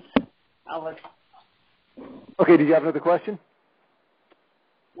questions. Okay, did you have another question?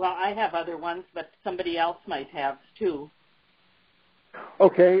 Well, I have other ones, but somebody else might have too.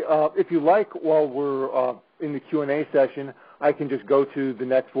 Okay, if you like, while we're in the Q&A session, I can just go to the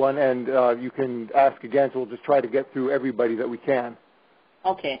next one, and you can ask again, so we'll just try to get through everybody that we can.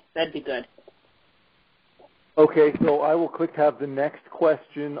 Okay, that'd be good. Okay, so I will click to have the next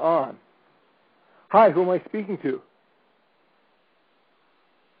question on. Hi, who am I speaking to?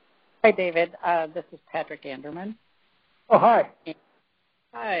 Hi, David. This is Patrick Anderman. Oh, hi.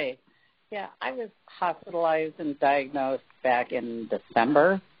 Hi. Yeah, I was hospitalized and diagnosed back in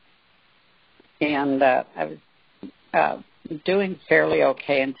December, and I was doing fairly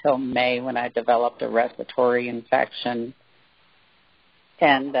okay until May when I developed a respiratory infection,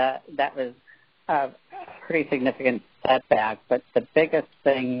 and that was a pretty significant setback. But the biggest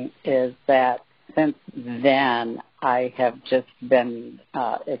thing is that since then, I have just been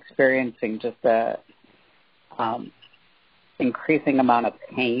experiencing just a increasing amount of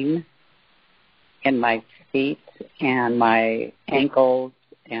pain in my feet and my ankles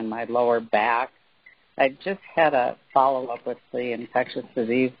and my lower back. I just had a follow-up with the infectious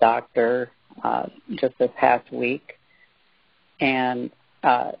disease doctor just this past week, and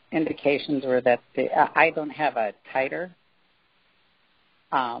indications were that I don't have a titer,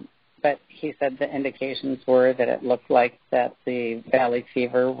 but he said the indications were that it looked like that the valley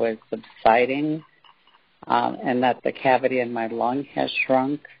fever was subsiding and that the cavity in my lung has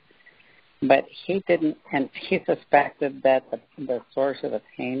shrunk. But he didn't, and he suspected that the source of the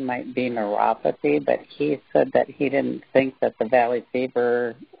pain might be neuropathy, but he said that he didn't think that the valley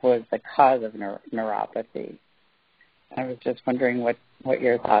fever was the cause of neuropathy. I was just wondering what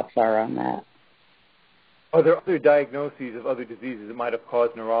your thoughts are on that. Are there other diagnoses of other diseases that might have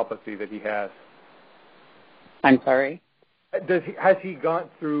caused neuropathy that he has? I'm sorry? Has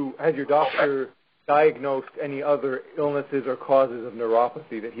your doctor diagnosed any other illnesses or causes of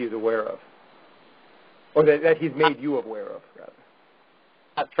neuropathy that he is aware of? Or that he's made you aware of,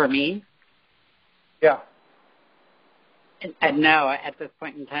 rather? For me? Yeah. No, at this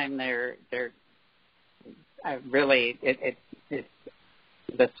point in time, they're really,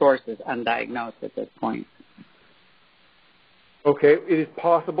 the source is undiagnosed at this point. Okay, it is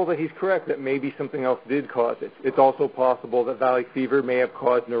possible that he's correct, that maybe something else did cause it. It's also possible that valley fever may have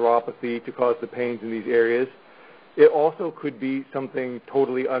caused neuropathy to cause the pains in these areas. It also could be something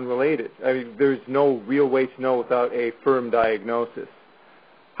totally unrelated. I mean, there's no real way to know without a firm diagnosis.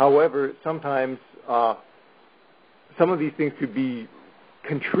 However, sometimes some of these things could be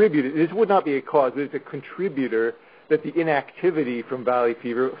contributed. This would not be a cause, but it's a contributor that the inactivity from valley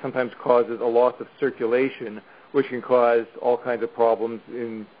fever sometimes causes a loss of circulation, which can cause all kinds of problems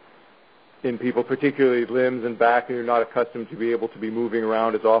in people, particularly limbs and back, and you're not accustomed to be able to be moving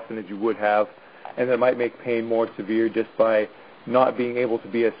around as often as you would have, and that might make pain more severe just by not being able to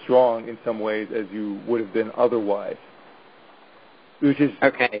be as strong in some ways as you would have been otherwise. Which is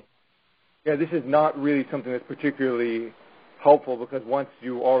okay. Yeah, this is not really something that's particularly helpful, because once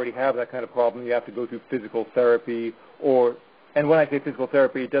you already have that kind of problem, you have to go through physical therapy, and when I say physical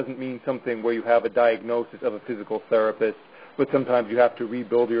therapy, it doesn't mean something where you have a diagnosis of a physical therapist, but sometimes you have to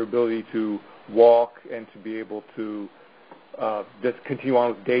rebuild your ability to walk and to be able to just continue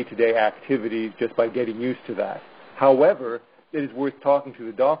on with day-to-day activities just by getting used to that. However, it is worth talking to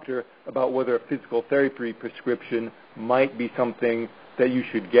the doctor about whether a physical therapy prescription might be something that you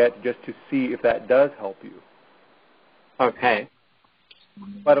should get just to see if that does help you. Okay.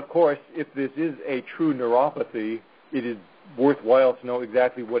 But of course, if this is a true neuropathy, it is worthwhile to know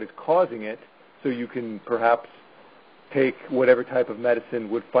exactly what is causing it, so you can perhaps take whatever type of medicine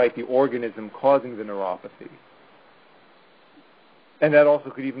would fight the organism causing the neuropathy. And that also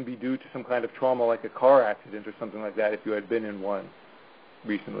could even be due to some kind of trauma, like a car accident or something like that, if you had been in one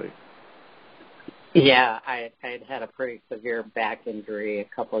recently. Yeah, I had a pretty severe back injury a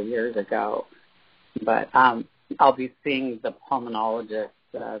couple of years ago, but I'll be seeing the pulmonologist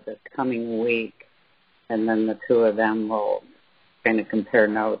this coming week, and then the two of them will kind of compare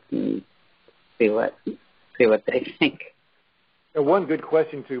notes and see what they think. And one good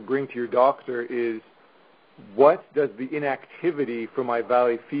question to bring to your doctor is, what does the inactivity from my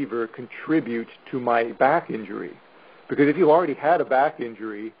valley fever contribute to my back injury? Because if you already had a back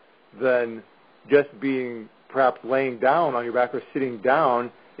injury, then just being perhaps laying down on your back or sitting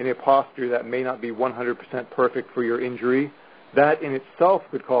down in a posture that may not be 100% perfect for your injury, that in itself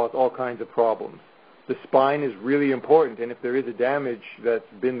could cause all kinds of problems. The spine is really important, and if there is a damage that's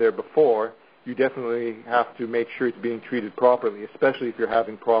been there before, you definitely have to make sure it's being treated properly, especially if you're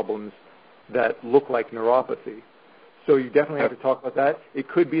having problems that look like neuropathy. So you definitely have to talk about that. It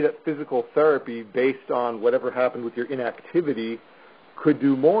could be that physical therapy, based on whatever happened with your inactivity, could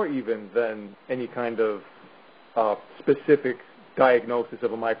do more even than any kind of specific diagnosis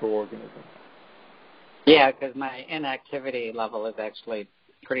of a microorganism. Yeah, because my inactivity level is actually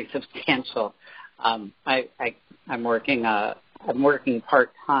pretty substantial. I'm working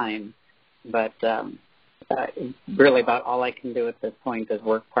part-time, but really about all I can do at this point is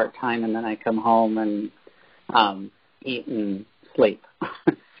work part-time, and then I come home and eat and sleep.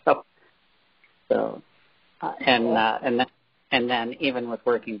 And then even with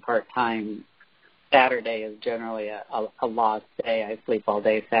working part-time, Saturday is generally a lost day. I sleep all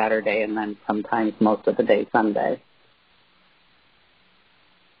day Saturday, and then sometimes most of the day Sunday.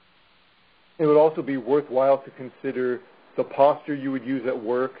 It would also be worthwhile to consider the posture you would use at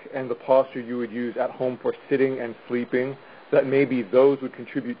work and the posture you would use at home for sitting and sleeping, that maybe those would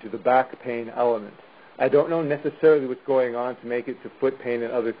contribute to the back pain element. I don't know necessarily what's going on to make it to foot pain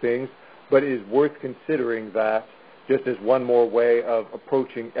and other things, but it is worth considering that just as one more way of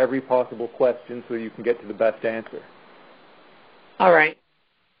approaching every possible question so you can get to the best answer. All right.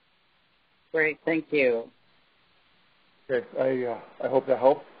 Great. Thank you. Okay. I hope that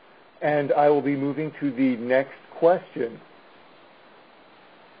helps. And I will be moving to the next question.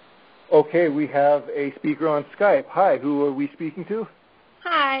 Okay, we have a speaker on Skype. Hi, who are we speaking to?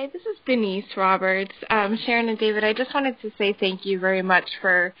 Hi, this is Denise Roberts. Sharon and David, I just wanted to say thank you very much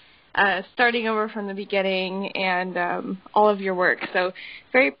for starting over from the beginning and all of your work. So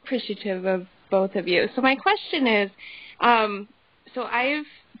very appreciative of both of you. So my question is, so I've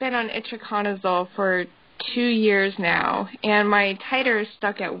been on itraconazole for 2 years now, and my titer is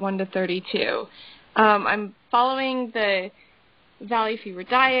stuck at 1 to 32. I'm following the Valley Fever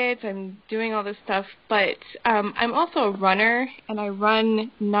diet. I'm doing all this stuff, but I'm also a runner, and I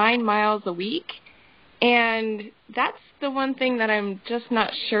run 9 miles a week, and that's the one thing that I'm just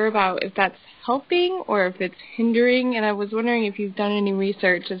not sure about, if that's helping or if it's hindering. And I was wondering if you've done any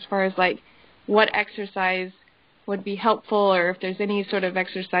research as far as like what exercise would be helpful, or if there's any sort of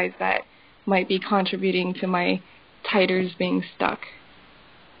exercise that might be contributing to my titers being stuck.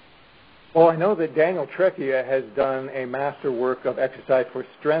 Well, I know that Daniel Trecchia has done a master work of exercise for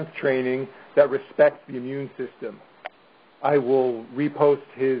strength training that respects the immune system. I will repost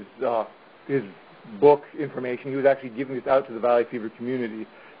his book information. He was actually giving this out to the Valley Fever community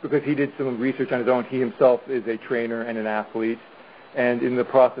because he did some research on his own. He himself is a trainer and an athlete, and in the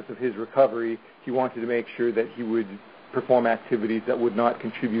process of his recovery, he wanted to make sure that he would perform activities that would not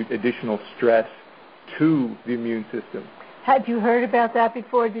contribute additional stress to the immune system. Had you heard about that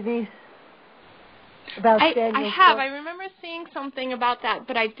before, Denise? I have. I remember seeing something about that,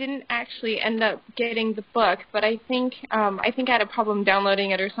 but I didn't actually end up getting the book. But I think I had a problem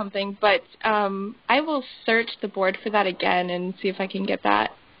downloading it or something. But I will search the board for that again and see if I can get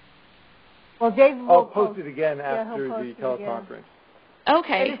that. Well, David will I'll post it again after the teleconference.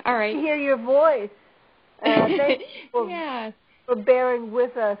 Okay, all right. To hear your voice. Thank you for bearing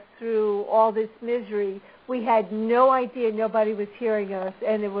with us through all this misery. We had no idea nobody was hearing us,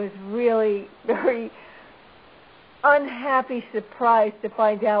 and it was really very unhappy surprise to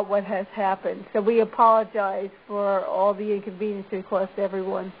find out what has happened. So we apologize for all the inconvenience it caused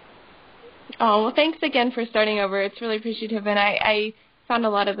everyone. Oh, well, thanks again for starting over. It's really appreciative, and I found a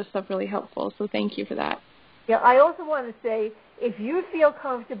lot of the stuff really helpful, so thank you for that. Yeah, I also want to say, if you feel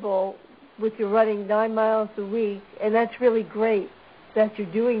comfortable with your running 9 miles a week, and that's really great that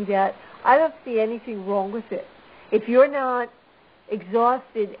you're doing that, I don't see anything wrong with it. If you're not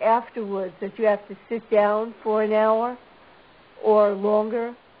exhausted afterwards, that you have to sit down for an hour or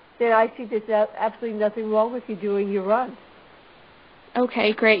longer, then I see there's absolutely nothing wrong with you doing your run.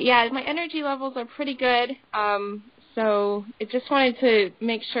 Okay, great. Yeah, my energy levels are pretty good, so I just wanted to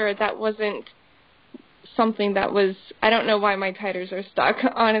make sure that wasn't something that was, I don't know why my titers are stuck,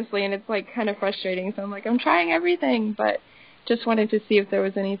 honestly, and it's like kind of frustrating. So I'm like, I'm trying everything, but just wanted to see if there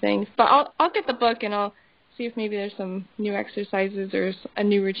was anything. But I'll get the book and I'll see if maybe there's some new exercises or a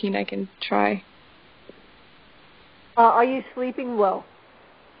new routine I can try. Are you sleeping well?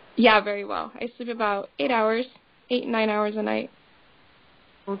 Yeah, very well. I sleep about 8 to 9 hours a night.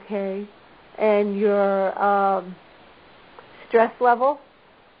 Okay. And your stress level?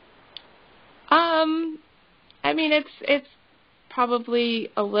 I mean, it's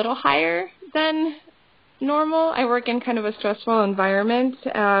probably a little higher than normal. I work in kind of a stressful environment,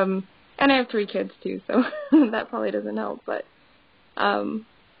 and I have 3 kids too, so that probably doesn't help. But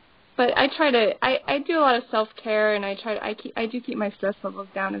I try to I do a lot of self-care, and I do keep my stress levels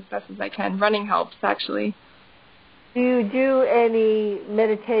down as best as I can. Running helps, actually. Do you do any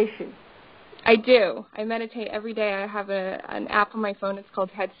meditation? I do. I meditate every day. I have an app on my phone. It's called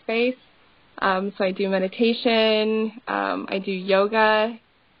Headspace. So I do meditation. I do yoga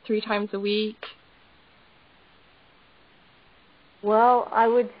 3 times a week. Well, I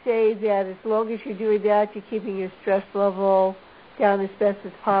would say that as long as you're doing that, you're keeping your stress level down as best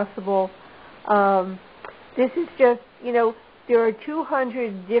as possible. This is just, there are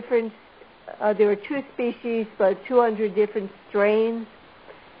 200 different, there are 2 species, but 200 different strains.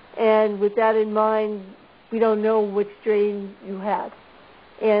 And with that in mind, we don't know which strain you have.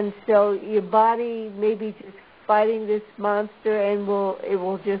 And so your body may be just fighting this monster, and it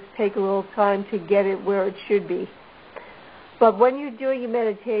will just take a little time to get it where it should be. But when you're doing your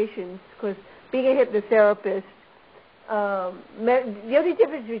meditations, because being a hypnotherapist, the only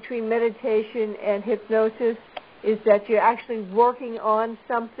difference between meditation and hypnosis is that you're actually working on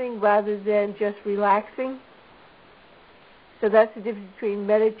something rather than just relaxing. So that's the difference between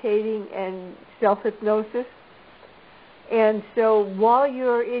meditating and self-hypnosis. And so while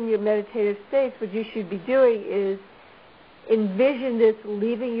you're in your meditative states, what you should be doing is envision this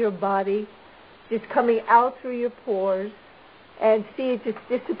leaving your body, just coming out through your pores, and see it just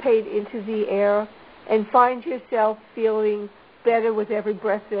dissipate into the air, and find yourself feeling better with every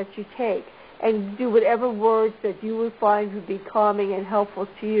breath that you take. And do whatever words that you would find would be calming and helpful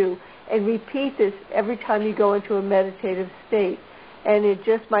to you. And repeat this every time you go into a meditative state. And it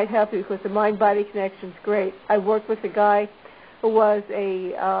just might help you because the mind-body connection is great. I worked with a guy who was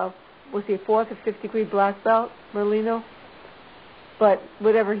a 4th or 5th degree black belt, Merlino? But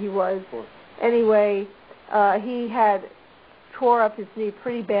whatever he was. Anyway, he had tore up his knee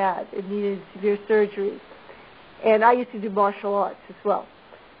pretty bad. It needed severe surgery. And I used to do martial arts as well.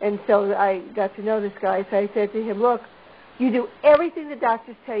 And so I got to know this guy. So I said to him, look, you do everything the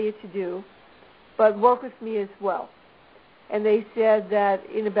doctors tell you to do, but work with me as well. And they said that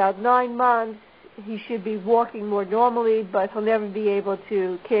in about 9 months, he should be walking more normally, but he'll never be able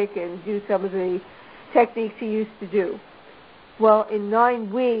to kick and do some of the techniques he used to do. Well, in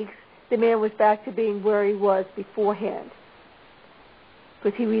 9 weeks, the man was back to being where he was beforehand.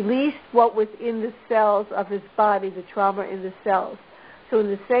 Because he released what was in the cells of his body, the trauma in the cells. So in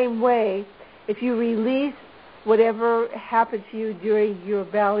the same way, if you release whatever happened to you during your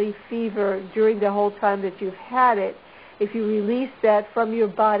valley fever, during the whole time that you've had it, if you release that from your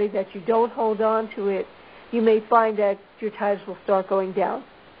body, that you don't hold on to it, you may find that your titers will start going down.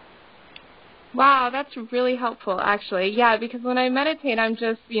 Wow, that's really helpful, actually. Yeah, because when I meditate, I'm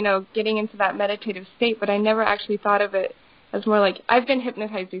just, getting into that meditative state, but I never actually thought of it as more like, I've been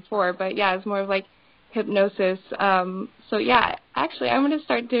hypnotized before, but yeah, it's more of like hypnosis. So yeah, actually, I'm going to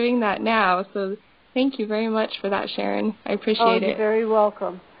start doing that now. So thank you very much for that, Sharon. I appreciate it. You're very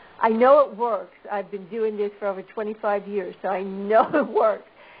welcome. I know it works. I've been doing this for over 25 years, so I know it works.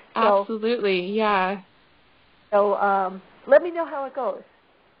 So, absolutely, yeah. So let me know how it goes.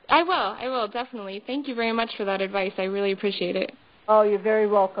 I will, definitely. Thank you very much for that advice. I really appreciate it. Oh, you're very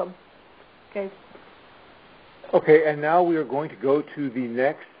welcome. Okay. Okay, and now we are going to go to the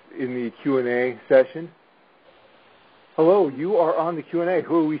next in the Q&A session. Hello, you are on the Q&A.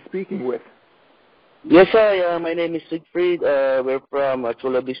 Who are we speaking with? Yes, hi. My name is Siegfried. We're from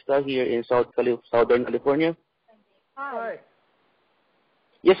Chula Vista here in Southern California. Hi.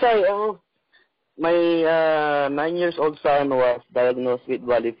 Yes, hi. My 9-year-old son was diagnosed with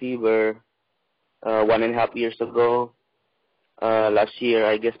Valley Fever 1.5 years ago. Last year,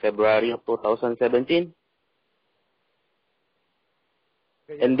 I guess February of 2017.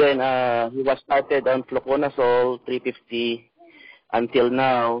 And then he was started on Fluconazole 350 until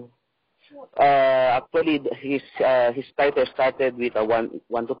now. Actually, his titer started with a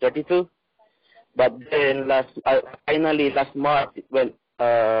 1 to 32, but then finally last month it went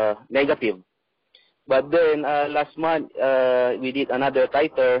negative. But then last month we did another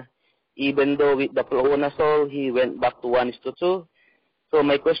titer, even though with the Fluconazole, he went back to 1:2. So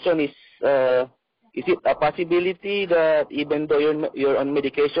my question is it a possibility that even though you're on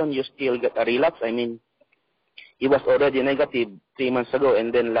medication, you still get a relapse? I mean, he was already negative 3 months ago,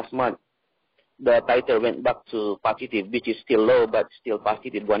 and then last month, the titer went back to positive, which is still low, but still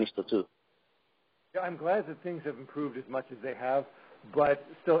positive 1:2. Yeah, I'm glad that things have improved as much as they have, but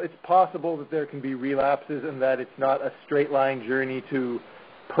still it's possible that there can be relapses and that it's not a straight line journey to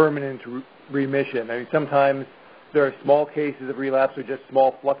permanent remission. I mean, sometimes there are small cases of relapse or just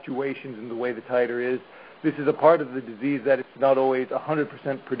small fluctuations in the way the titer is. This is a part of the disease that it's not always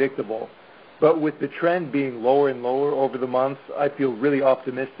 100% predictable. But with the trend being lower and lower over the months, I feel really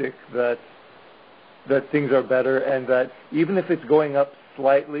optimistic that things are better, and that even if it's going up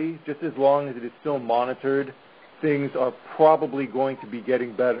slightly, just as long as it is still monitored, things are probably going to be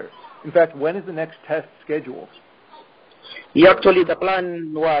getting better. In fact, when is the next test scheduled? Yeah, actually, the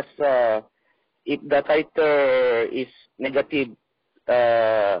plan was if the titer is negative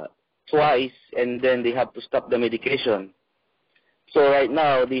twice, and then they have to stop the medication. So right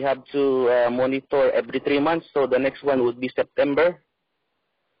now, they have to monitor every 3 months, so the next one would be September.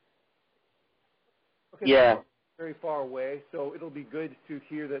 Okay, yeah. Very far away, so it'll be good to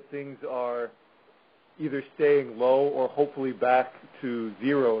hear that things are either staying low or hopefully back to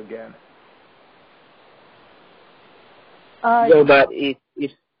zero again. So that is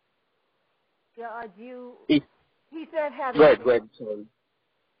Yeah, he's not having. Go ahead, sorry.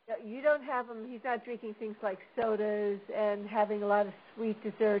 You don't have him. He's not drinking things like sodas and having a lot of sweet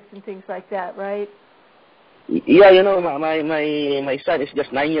desserts and things like that, right? Yeah, you know, my son is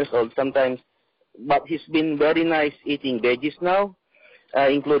just 9 years old sometimes, but he's been very nice eating veggies now,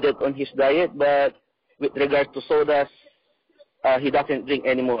 included on his diet. But with regard to sodas, he doesn't drink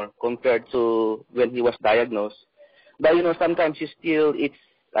anymore compared to when he was diagnosed. But you know, sometimes he still eats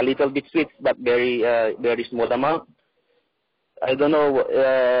a little bit sweet, but very small amount. I don't know,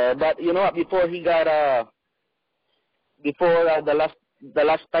 but you know what? Before he got the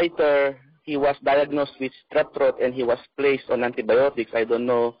last titer, he was diagnosed with strep throat and he was placed on antibiotics. I don't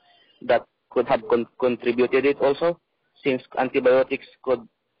know that could have contributed it also, since antibiotics could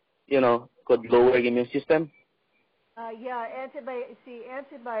lower immune system.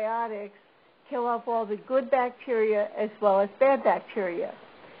 Antibiotics kill off all the good bacteria as well as bad bacteria.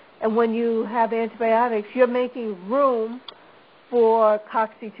 And when you have antibiotics, you're making room for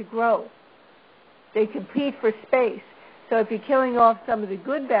cocci to grow. They compete for space. So if you're killing off some of the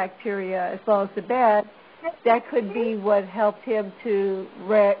good bacteria as well as the bad, that could be what helped him to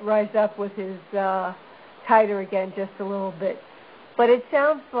rise up with his titer again just a little bit. But it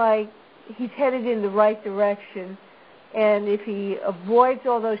sounds like he's headed in the right direction. And if he avoids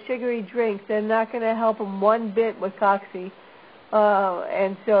all those sugary drinks, they're not going to help him one bit with cocci.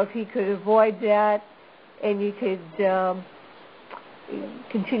 And so if he could avoid that, and you could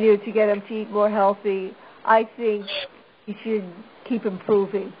continue to get him to eat more healthy, I think he should keep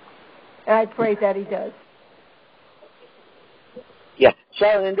improving. And I pray that he does. Yeah,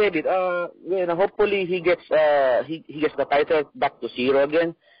 Sharon and David, hopefully he gets the titer back to zero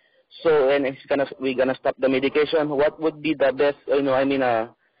again. So, and we're gonna stop the medication. What would be the best?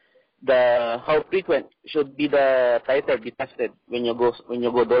 How frequent should be the titer be tested when you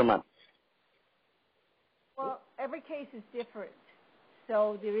go dormant? Well, every case is different,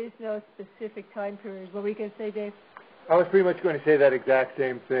 so there is no specific time period. What were you going to say, Dave? I was pretty much going to say that exact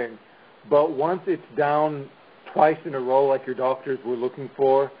same thing. But once it's down twice in a row, like your doctors were looking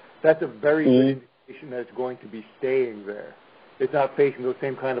for, that's a very good indication that it's going to be staying there. It's not facing those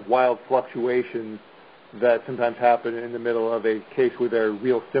same kind of wild fluctuations that sometimes happen in the middle of a case where there are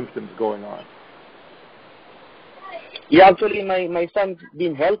real symptoms going on. Yeah, actually, my son's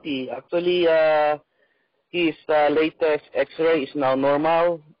been healthy. Actually, his latest X-ray is now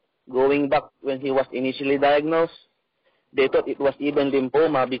normal. Going back when he was initially diagnosed, they thought it was even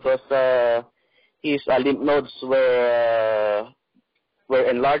lymphoma because his lymph nodes were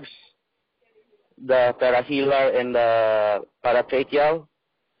enlarged, the parahilar and the paratracheal.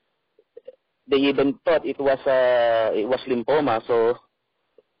 They even thought it was lymphoma. So,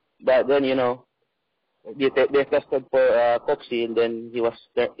 but then they tested for cocci, and then he was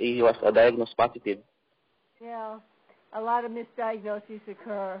diagnosed positive. Yeah, a lot of misdiagnoses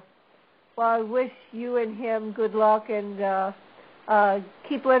occur. Well, I wish you and him good luck, and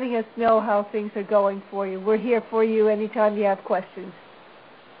keep letting us know how things are going for you. We're here for you anytime you have questions.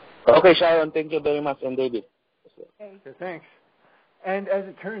 Okay, Sharon, thank you very much, and David. Okay. Thanks. And as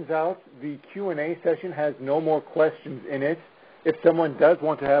it turns out, the Q&A session has no more questions in it. If someone does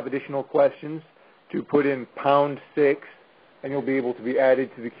want to have additional questions, to put in #6 and you'll be able to be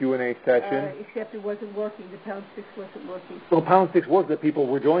added to the Q&A session. Except it wasn't working. The pound 6 wasn't working. Well, pound 6 was that people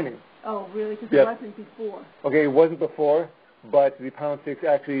were joining. Oh, really? Because it wasn't before. Okay, it wasn't before, but the pound 6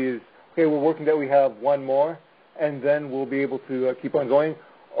 actually is, okay, we're working that we have one more, and then we'll be able to keep on going.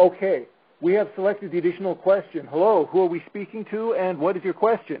 Okay, we have selected the additional question. Hello, who are we speaking to, and what is your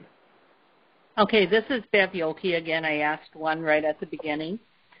question? Okay, this is Bev Yoki again. I asked one right at the beginning.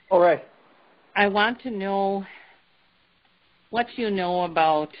 All right. I want to know what you know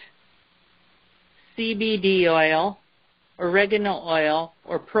about CBD oil, oregano oil,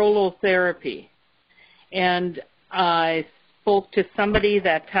 or prolotherapy. And I spoke to somebody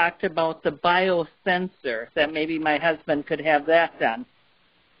that talked about the biosensor, that maybe my husband could have that done.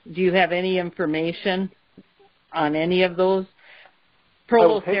 Do you have any information on any of those?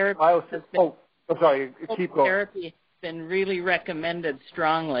 Prolotherapy keep going. Therapy has been really recommended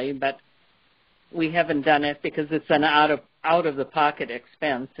strongly, but we haven't done it because it's an out-of-the-pocket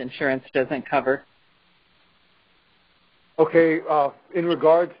expense. Insurance doesn't cover. Okay, in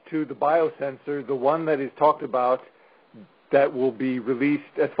regards to the biosensor, the one that is talked about that will be released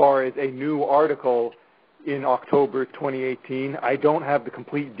as far as a new article in October 2018, I don't have the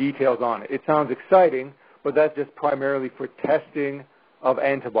complete details on it. It sounds exciting, but that's just primarily for testing of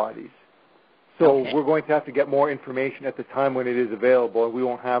antibodies. So we're going to have to get more information at the time when it is available, and we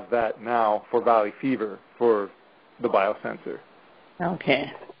won't have that now for Valley Fever for the biosensor.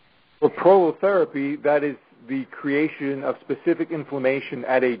 Okay. For prolotherapy, that is the creation of specific inflammation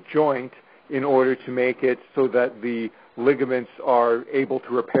at a joint in order to make it so that the ligaments are able to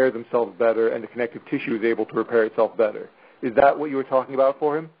repair themselves better and the connective tissue is able to repair itself better. Is that what you were talking about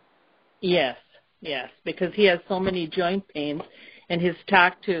for him? Yes, because he has so many joint pains, and he's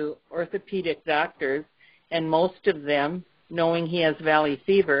talked to orthopedic doctors, and most of them, knowing he has Valley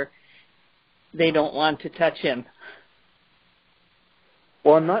Fever, they don't want to touch him.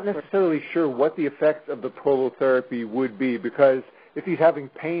 Well, I'm not necessarily sure what the effects of the prolotherapy would be, because if he's having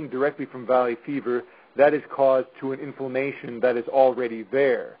pain directly from Valley Fever, that is caused to an inflammation that is already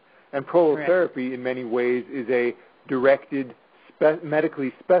there. And prolotherapy, in many ways, is a directed,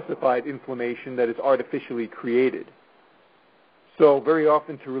 medically specified inflammation that is artificially created. So very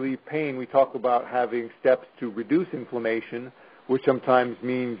often to relieve pain, we talk about having steps to reduce inflammation, which sometimes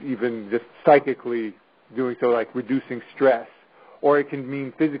means even just psychically doing so, like reducing stress. Or it can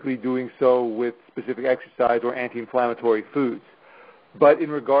mean physically doing so with specific exercise or anti-inflammatory foods. But in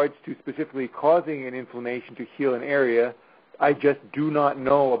regards to specifically causing an inflammation to heal an area, I just do not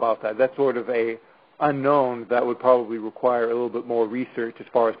know about that. That's sort of a unknown that would probably require a little bit more research as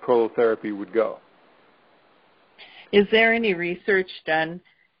far as prolotherapy would go. Is there any research done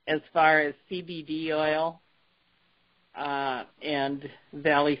as far as CBD oil and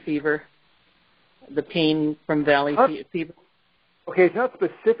Valley Fever, the pain from Valley Fever? Okay, it's not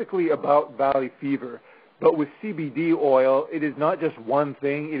specifically about Valley Fever, but with CBD oil, it is not just one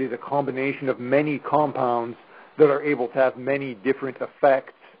thing. It is a combination of many compounds that are able to have many different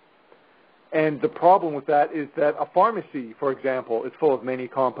effects. And the problem with that is that a pharmacy, for example, is full of many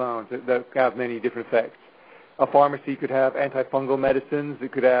compounds that have many different effects. A pharmacy could have antifungal medicines,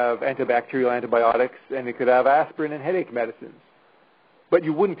 it could have antibacterial antibiotics, and it could have aspirin and headache medicines. But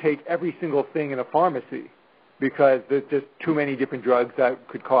you wouldn't take every single thing in a pharmacy because there's just too many different drugs that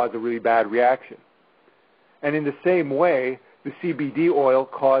could cause a really bad reaction. And in the same way, the CBD oil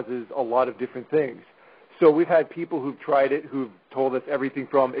causes a lot of different things. So we've had people who've tried it who've told us everything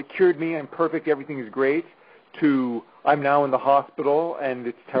from it cured me, I'm perfect, everything is great, to I'm now in the hospital and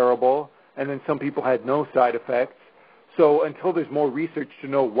it's terrible. And then some people had no side effects. So until there's more research to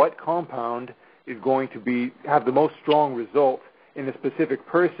know what compound is going to have the most strong result in a specific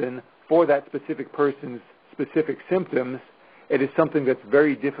person for that specific person's specific symptoms, it is something that's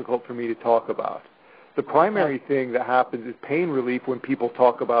very difficult for me to talk about. The primary thing that happens is pain relief when people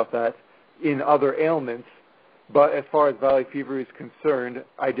talk about that in other ailments. But as far as Valley Fever is concerned,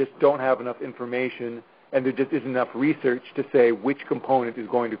 I just don't have enough information, and there just isn't enough research to say which component is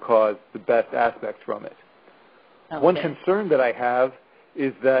going to cause the best aspects from it. Okay. One concern that I have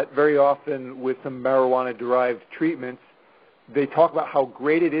is that very often with some marijuana-derived treatments, they talk about how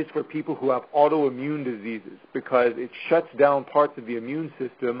great it is for people who have autoimmune diseases because it shuts down parts of the immune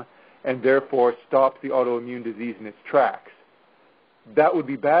system and therefore stops the autoimmune disease in its tracks. That would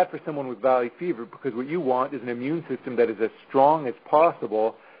be bad for someone with Valley Fever because what you want is an immune system that is as strong as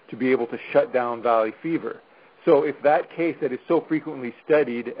possible to be able to shut down Valley Fever. So if that case that is so frequently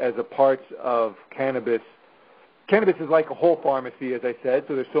studied as a part of cannabis is like a whole pharmacy, as I said,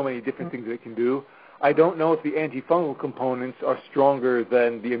 so there's so many different things that it can do. I don't know if the antifungal components are stronger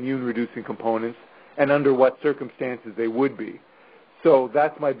than the immune-reducing components, and under what circumstances they would be. So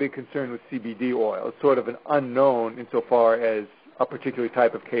that's my big concern with CBD oil. It's sort of an unknown insofar as a particular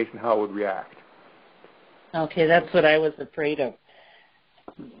type of case and how it would react. Okay, that's what I was afraid of,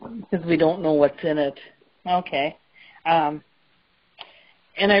 because we don't know what's in it. Okay. And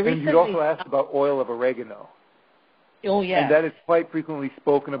I recently... And you'd also asked about oil of oregano. Oh, yeah. And that is quite frequently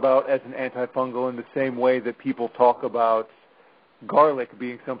spoken about as an antifungal in the same way that people talk about garlic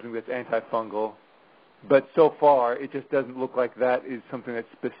being something that's antifungal. But so far, it just doesn't look like that is something that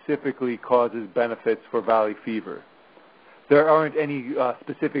specifically causes benefits for valley fever. There aren't any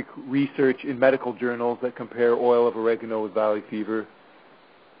specific research in medical journals that compare oil of oregano with valley fever,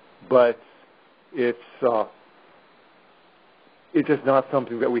 but it's just not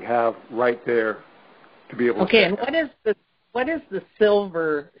something that we have right there to be able to. Okay, and what is the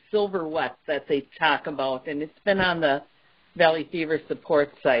silver what that they talk about? And it's been on the Valley Fever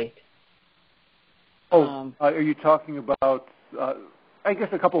support site. Are you talking about, I guess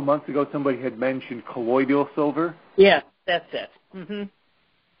a couple of months ago somebody had mentioned colloidal silver? Yes, that's it. Mm-hmm.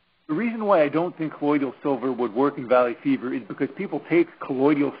 The reason why I don't think colloidal silver would work in valley fever is because people take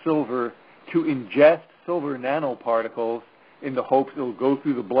colloidal silver to ingest silver nanoparticles in the hopes it will go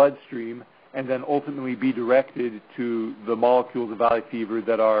through the bloodstream and then ultimately be directed to the molecules of valley fever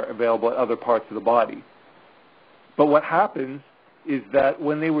that are available at other parts of the body. But what happens is that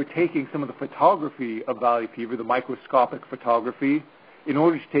when they were taking some of the photography of valley fever, the microscopic photography, in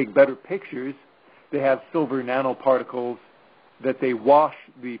order to take better pictures, they have silver nanoparticles that they wash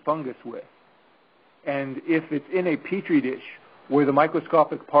the fungus with. And if it's in a petri dish where the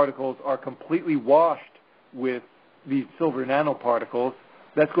microscopic particles are completely washed with these silver nanoparticles,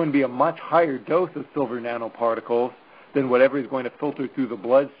 that's going to be a much higher dose of silver nanoparticles than whatever is going to filter through the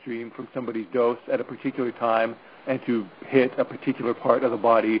bloodstream from somebody's dose at a particular time and to hit a particular part of the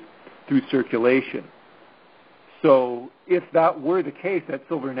body through circulation. So if that were the case, that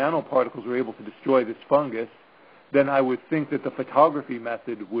silver nanoparticles were able to destroy this fungus, then I would think that the photography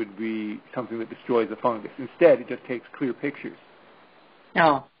method would be something that destroys the fungus. Instead, it just takes clear pictures.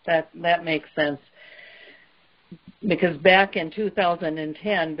 Oh, that makes sense. Because back in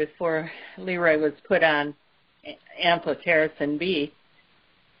 2010, before Leroy was put on amphotericin B,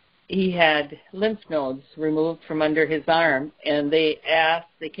 he had lymph nodes removed from under his arm, and they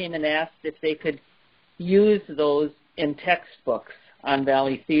came and asked if they could use those in textbooks on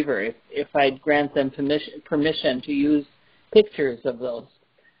valley fever, if I'd grant them permission to use pictures of those.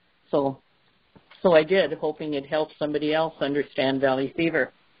 So I did, hoping it helped somebody else understand valley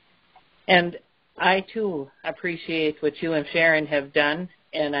fever. And I, too, appreciate what you and Sharon have done,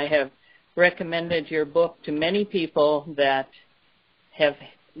 and I have recommended your book to many people that have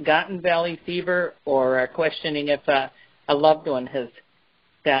gotten valley fever or are questioning if a loved one has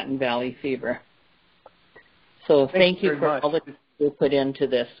gotten valley fever. So thank you for all that you put into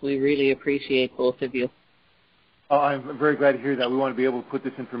this. We really appreciate both of you. I'm very glad to hear that. We want to be able to put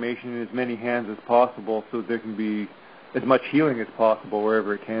this information in as many hands as possible so there can be as much healing as possible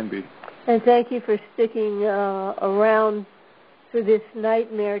wherever it can be. And thank you for sticking around for this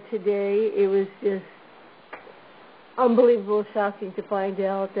nightmare today. It was just unbelievable, shocking to find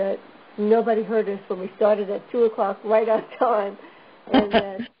out that nobody heard us when we started at 2 o'clock right on time, and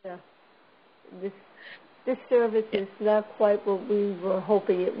that this service is not quite what we were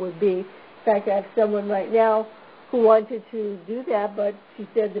hoping it would be. In fact, I have someone right now who wanted to do that, but she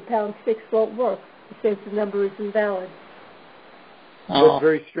said the pound 6 won't work. She says the number is invalid. Oh. That's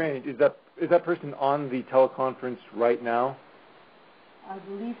very strange. Is that person on the teleconference right now? I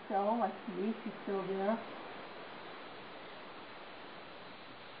believe so. I believe she's still there.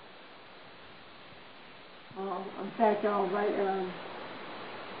 In fact, I'll write.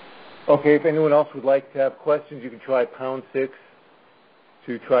 Okay, if anyone else would like to have questions, you can try pound 6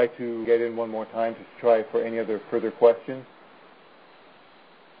 to try to get in one more time to try for any other further questions.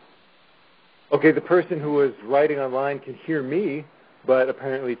 Okay, the person who was writing online can hear me, but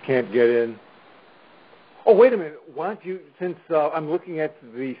apparently can't get in. Oh, wait a minute. Why don't you, since I'm looking at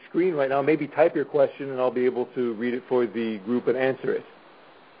the screen right now, maybe type your question and I'll be able to read it for the group and answer it.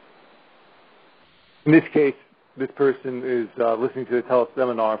 In this case, this person is listening to the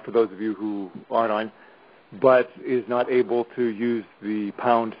teleseminar, for those of you who aren't on, but is not able to use the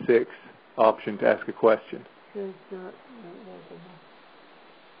pound 6 option to ask a question. It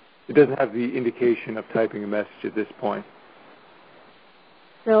doesn't have the indication of typing a message at this point.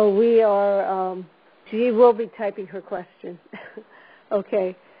 So we are, she will be typing her question.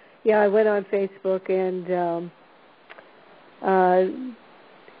 Okay. Yeah, I went on Facebook and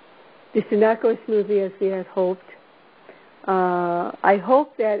this did not go smoothly as we had hoped. I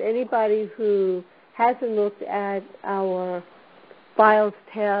hope that anybody who hasn't looked at our files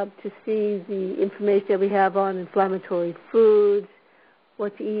tab to see the information that we have on inflammatory foods,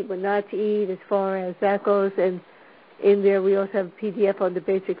 what to eat, what not to eat, as far as that goes, and in there we also have a PDF on the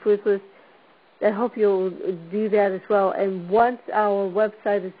basic foods list. I hope you'll do that as well. And once our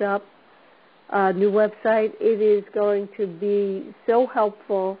website is up, new website, it is going to be so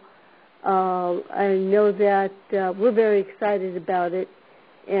helpful. I know that we're very excited about it,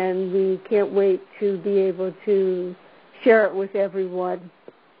 and we can't wait to be able to share it with everyone.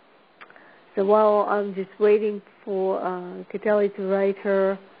 So while I'm just waiting for Catelli to write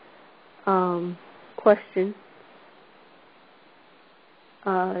her question,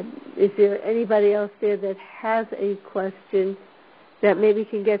 is there anybody else there that has a question that maybe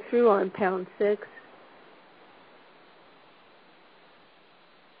can get through on pound 6?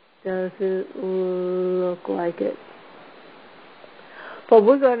 Doesn't look like it. But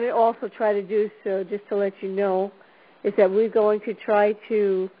we're going to also try to do so, just to let you know, is that we're going to try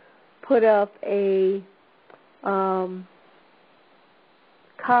to put up a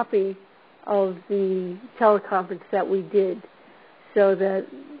copy of the teleconference that we did, so that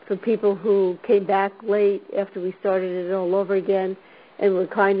for people who came back late after we started it all over again and were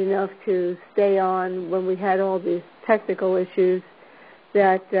kind enough to stay on when we had all these technical issues,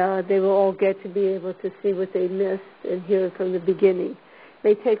 that they will all get to be able to see what they missed and hear it from the beginning. It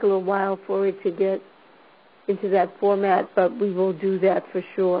may take a little while for it to get into that format, but we will do that for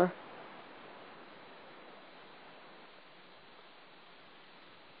sure.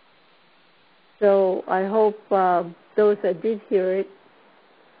 So I hope those that did hear it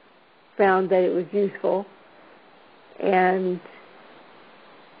found that it was useful. And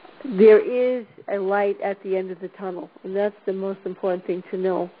there is a light at the end of the tunnel, and that's the most important thing to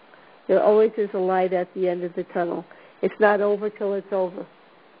know. There always is a light at the end of the tunnel. It's not over till it's over.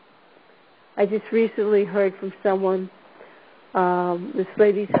 I just recently heard from someone, this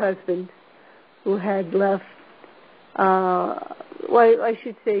lady's husband, who had left, I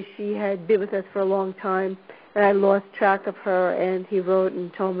should say she had been with us for a long time, and I lost track of her, and he wrote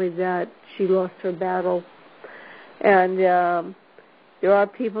and told me that she lost her battle. And there are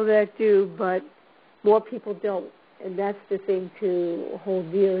people that do, but more people don't. And that's the thing to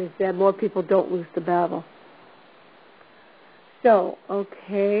hold dear, is that more people don't lose the battle. So,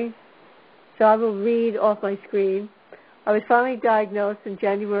 okay. So I will read off my screen. I was finally diagnosed in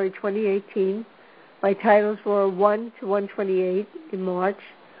January 2018. My titles were 1 to 128 in March,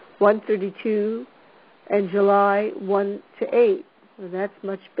 132, and July 1 to 8. Well, that's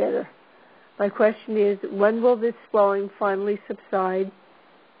much better. My question is, when will this swelling finally subside?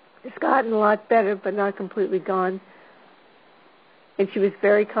 It's gotten a lot better, but not completely gone. And she was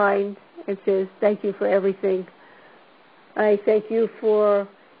very kind and says, thank you for everything. I thank you for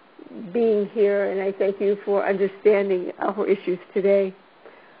being here, and I thank you for understanding our issues today.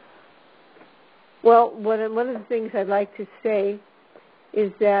 Well, one of the things I'd like to say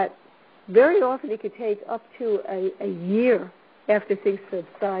is that very often it could take up to a year after things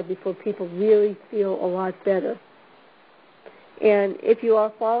subside before people really feel a lot better. And if you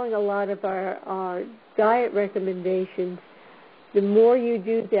are following a lot of our diet recommendations, the more you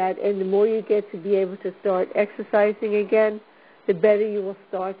do that and the more you get to be able to start exercising again, the better you will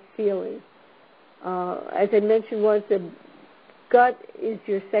start feeling. As I mentioned once, the gut is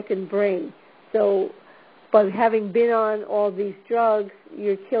your second brain. So by having been on all these drugs,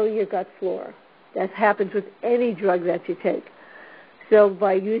 you're killing your gut flora. That happens with any drug that you take. So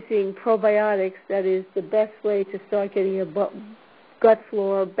by using probiotics, that is the best way to start getting your gut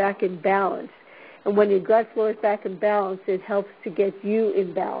flora back in balance. And when your gut flora is back in balance, it helps to get you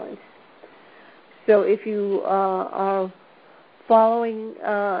in balance. So if you are following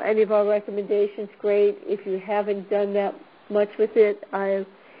any of our recommendations, great. If you haven't done that much with it,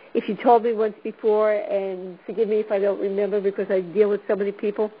 if you told me once before, and forgive me if I don't remember because I deal with so many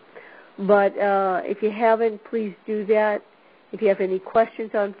people, but if you haven't, please do that. If you have any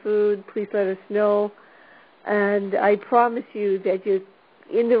questions on food, please let us know. And I promise you that you're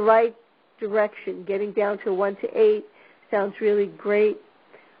in the right direction. Getting down to 1 to 8 sounds really great.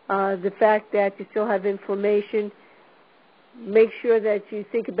 The fact that you still have inflammation, make sure that you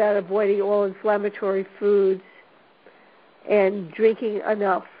think about avoiding all inflammatory foods and drinking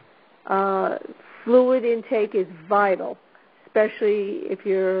enough. Fluid intake is vital, especially if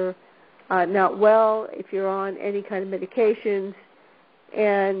you're not well, if you're on any kind of medications,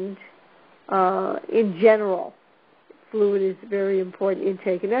 and in general, fluid is very important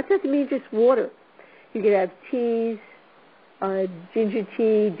intake. And that doesn't mean just water. You can have teas, ginger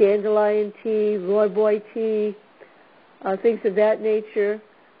tea, dandelion tea, roy boy tea, things of that nature.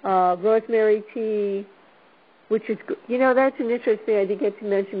 rosemary tea, which is, that's an interesting thing I didn't get to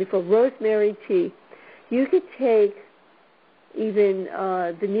mention before. Rosemary tea. You could take even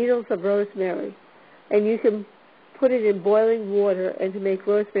the needles of rosemary, and you can put it in boiling water and to make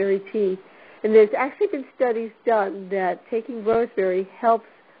rosemary tea. And there's actually been studies done that taking rosemary helps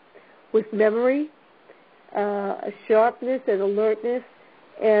with memory, sharpness and alertness,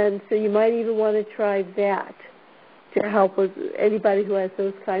 and so you might even want to try that to help with anybody who has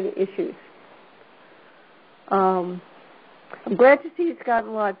those kind of issues. I'm glad to see it's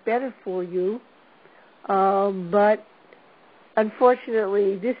gotten a lot better for you, but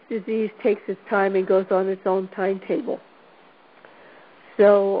unfortunately this disease takes its time and goes on its own timetable.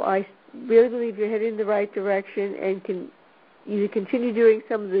 So I really believe you're heading in the right direction and can either continue doing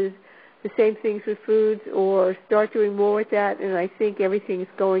some of the same things with foods or start doing more with that, and I think everything is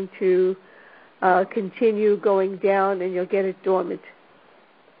going to continue going down and you'll get it dormant.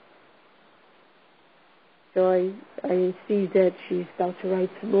 So I see that she's about to write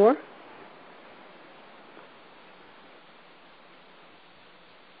some more.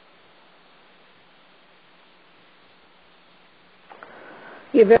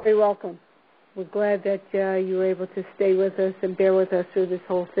 You're very welcome. We're glad that you were able to stay with us and bear with us through this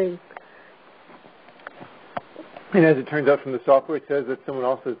whole thing. And as it turns out from the software, it says that someone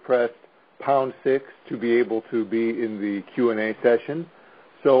else has pressed #6 to be able to be in the Q&A session.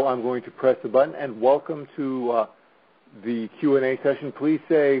 So I'm going to press the button, and welcome to the Q&A session. Please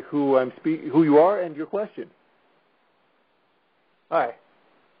say who you are and your question. Hi.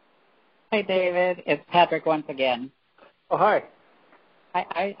 Hi, David. It's Patrick once again. Oh, hi.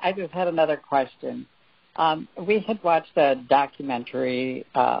 I just had another question. We had watched a documentary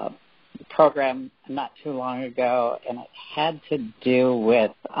program not too long ago, and it had to do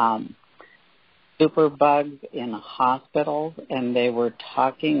with superbugs in hospitals, and they were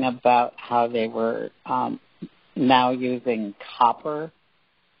talking about how they were now using copper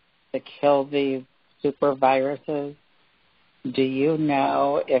to kill these superviruses. Do you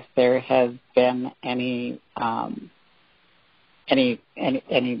know if there has been any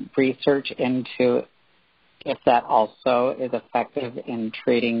research into if that also is effective in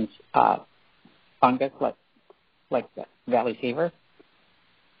treating fungus like Valley fever?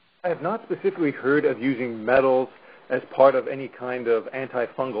 I have not specifically heard of using metals as part of any kind of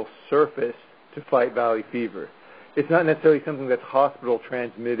antifungal surface to fight Valley fever. It's not necessarily something that's hospital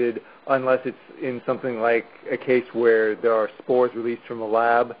transmitted unless it's in something like a case where there are spores released from a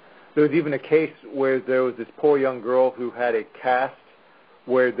lab. There was even a case where there was this poor young girl who had a cast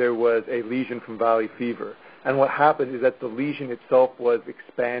where there was a lesion from Valley fever. And what happened is that the lesion itself was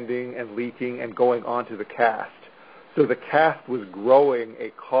expanding and leaking and going onto the cast. So the cast was growing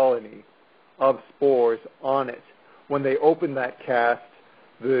a colony of spores on it. When they opened that cast,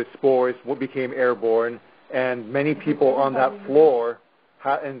 the spores became airborne, and many people on that floor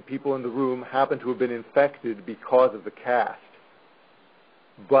and people in the room happened to have been infected because of the cast.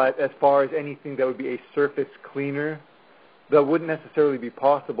 But as far as anything that would be a surface cleaner, that wouldn't necessarily be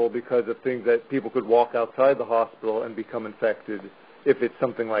possible because of things that people could walk outside the hospital and become infected if it's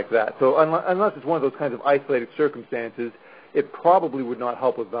something like that. So unless it's one of those kinds of isolated circumstances, it probably would not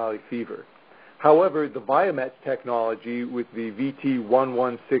help with Valley fever. However, the Biomet's technology with the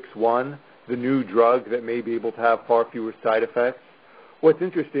VT1161, the new drug that may be able to have far fewer side effects, what's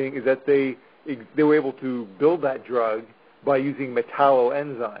interesting is that they were able to build that drug by using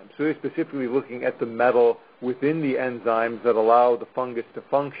metalloenzymes. So they're specifically looking at the metal within the enzymes that allow the fungus to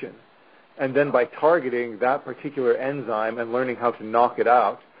function. And then by targeting that particular enzyme and learning how to knock it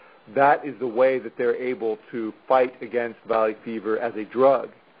out, that is the way that they're able to fight against Valley fever as a drug.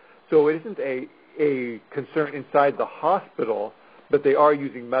 So it isn't a concern inside the hospital, but they are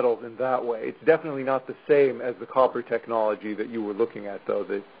using metals in that way. It's definitely not the same as the copper technology that you were looking at, though,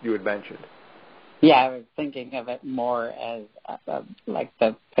 that you had mentioned. Yeah, I was thinking of it more as like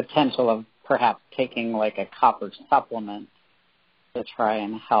the potential of perhaps taking like a copper supplement to try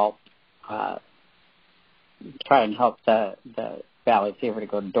and help the Valley fever to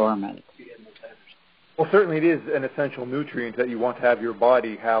go dormant. Well, certainly it is an essential nutrient that you want to have your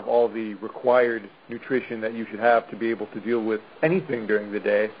body have all the required nutrition that you should have to be able to deal with anything during the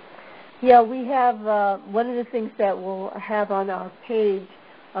day. Yeah, we have one of the things that we'll have on our page,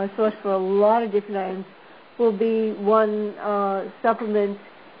 our source for a lot of different items, will be one supplement,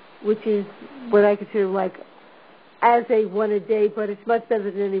 which is what I consider like as a one-a-day, but it's much better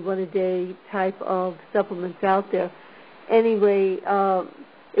than any one-a-day type of supplements out there. Anyway,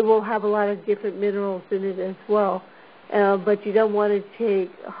 it will have a lot of different minerals in it as well, but you don't want to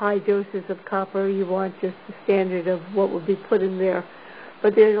take high doses of copper. You want just the standard of what would be put in there.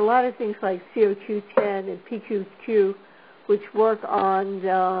 But there's a lot of things like CoQ10 and PQQ, which work on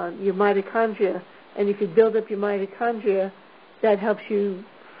your mitochondria. And if you build up your mitochondria, that helps you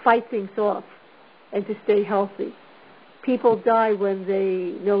fight things off and to stay healthy. People die when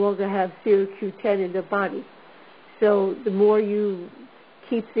they no longer have CoQ10 in their body. So the more you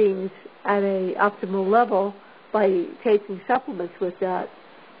keep things at an optimal level by taking supplements with that,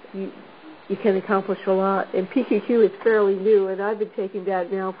 you can accomplish a lot. And PQQ is fairly new, and I've been taking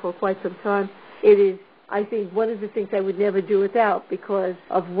that now for quite some time. It is, I think, one of the things I would never do without because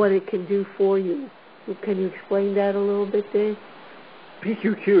of what it can do for you. Can you explain that a little bit, Dave?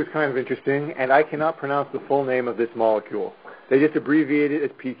 PQQ is kind of interesting, and I cannot pronounce the full name of this molecule. They just abbreviate it as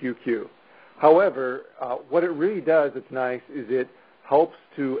PQQ. However, what it really does that's nice is it helps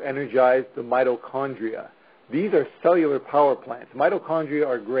to energize the mitochondria. These are cellular power plants. Mitochondria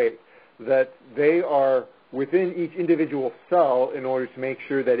are great, that they are within each individual cell in order to make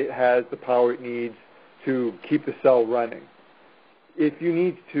sure that it has the power it needs to keep the cell running. If you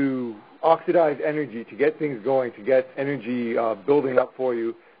need to oxidize energy to get things going, to get energy building up for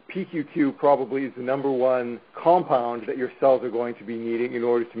you, PQQ probably is the number one compound that your cells are going to be needing in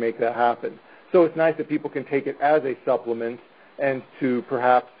order to make that happen. So it's nice that people can take it as a supplement and to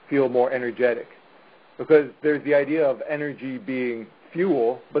perhaps feel more energetic. Because there's the idea of energy being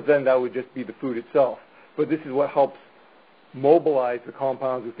fuel, but then that would just be the food itself. But this is what helps mobilize the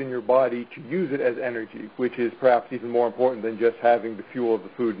compounds within your body to use it as energy, which is perhaps even more important than just having the fuel of the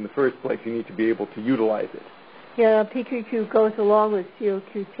food in the first place. You need to be able to utilize it. Yeah, PQQ goes along with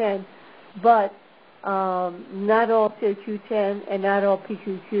CoQ10, but not all CoQ10 and not all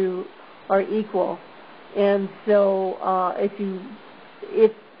PQQ are equal. And so if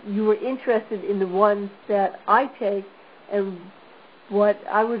you were interested in the ones that I take and what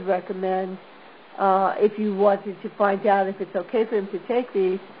I would recommend, if you wanted to find out if it's okay for him to take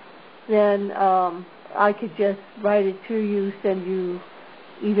these, then I could just write it to you, send you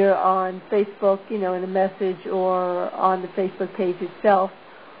either on Facebook, in a message, or on the Facebook page itself,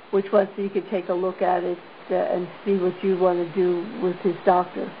 which one, so you could take a look at it and see what you want to do with his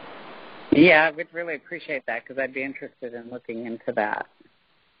doctor. Yeah, I would really appreciate that because I'd be interested in looking into that.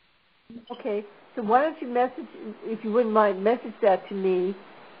 Okay, so why don't you message, if you wouldn't mind, message that to me,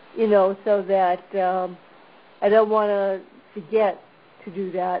 so that I don't want to forget to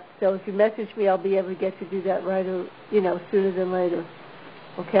do that. So if you message me, I'll be able to get to do that right, sooner than later.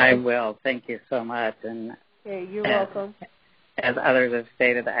 Okay. I will. Thank you so much. And okay, you're welcome. As others have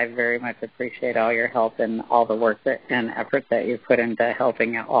stated, I very much appreciate all your help and all the work and effort that you put into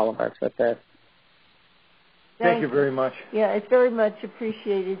helping all of us with this. Thank you very much. Yeah, it's very much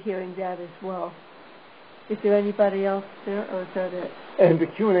appreciated hearing that as well. Is there anybody else there, or is that it? And the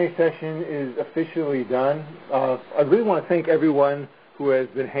Q&A session is officially done. I really want to thank everyone who has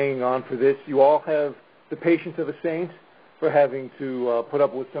been hanging on for this. You all have the patience of a saint for having to put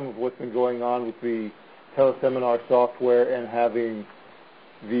up with some of what's been going on with the teleseminar software and having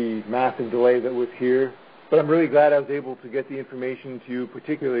the massive delay that was here. But I'm really glad I was able to get the information to you,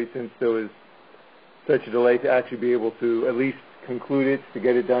 particularly since there was such a delay, to actually be able to at least conclude it, to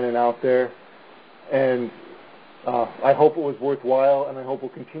get it done and out there. And I hope it was worthwhile, and I hope we'll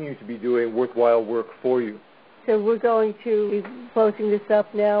continue to be doing worthwhile work for you. So we're going to be closing this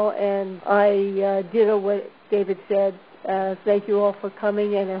up now, and I ditto what David said. Thank you all for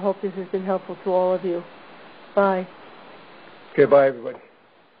coming, and I hope this has been helpful to all of you. Bye. Okay, bye, everybody.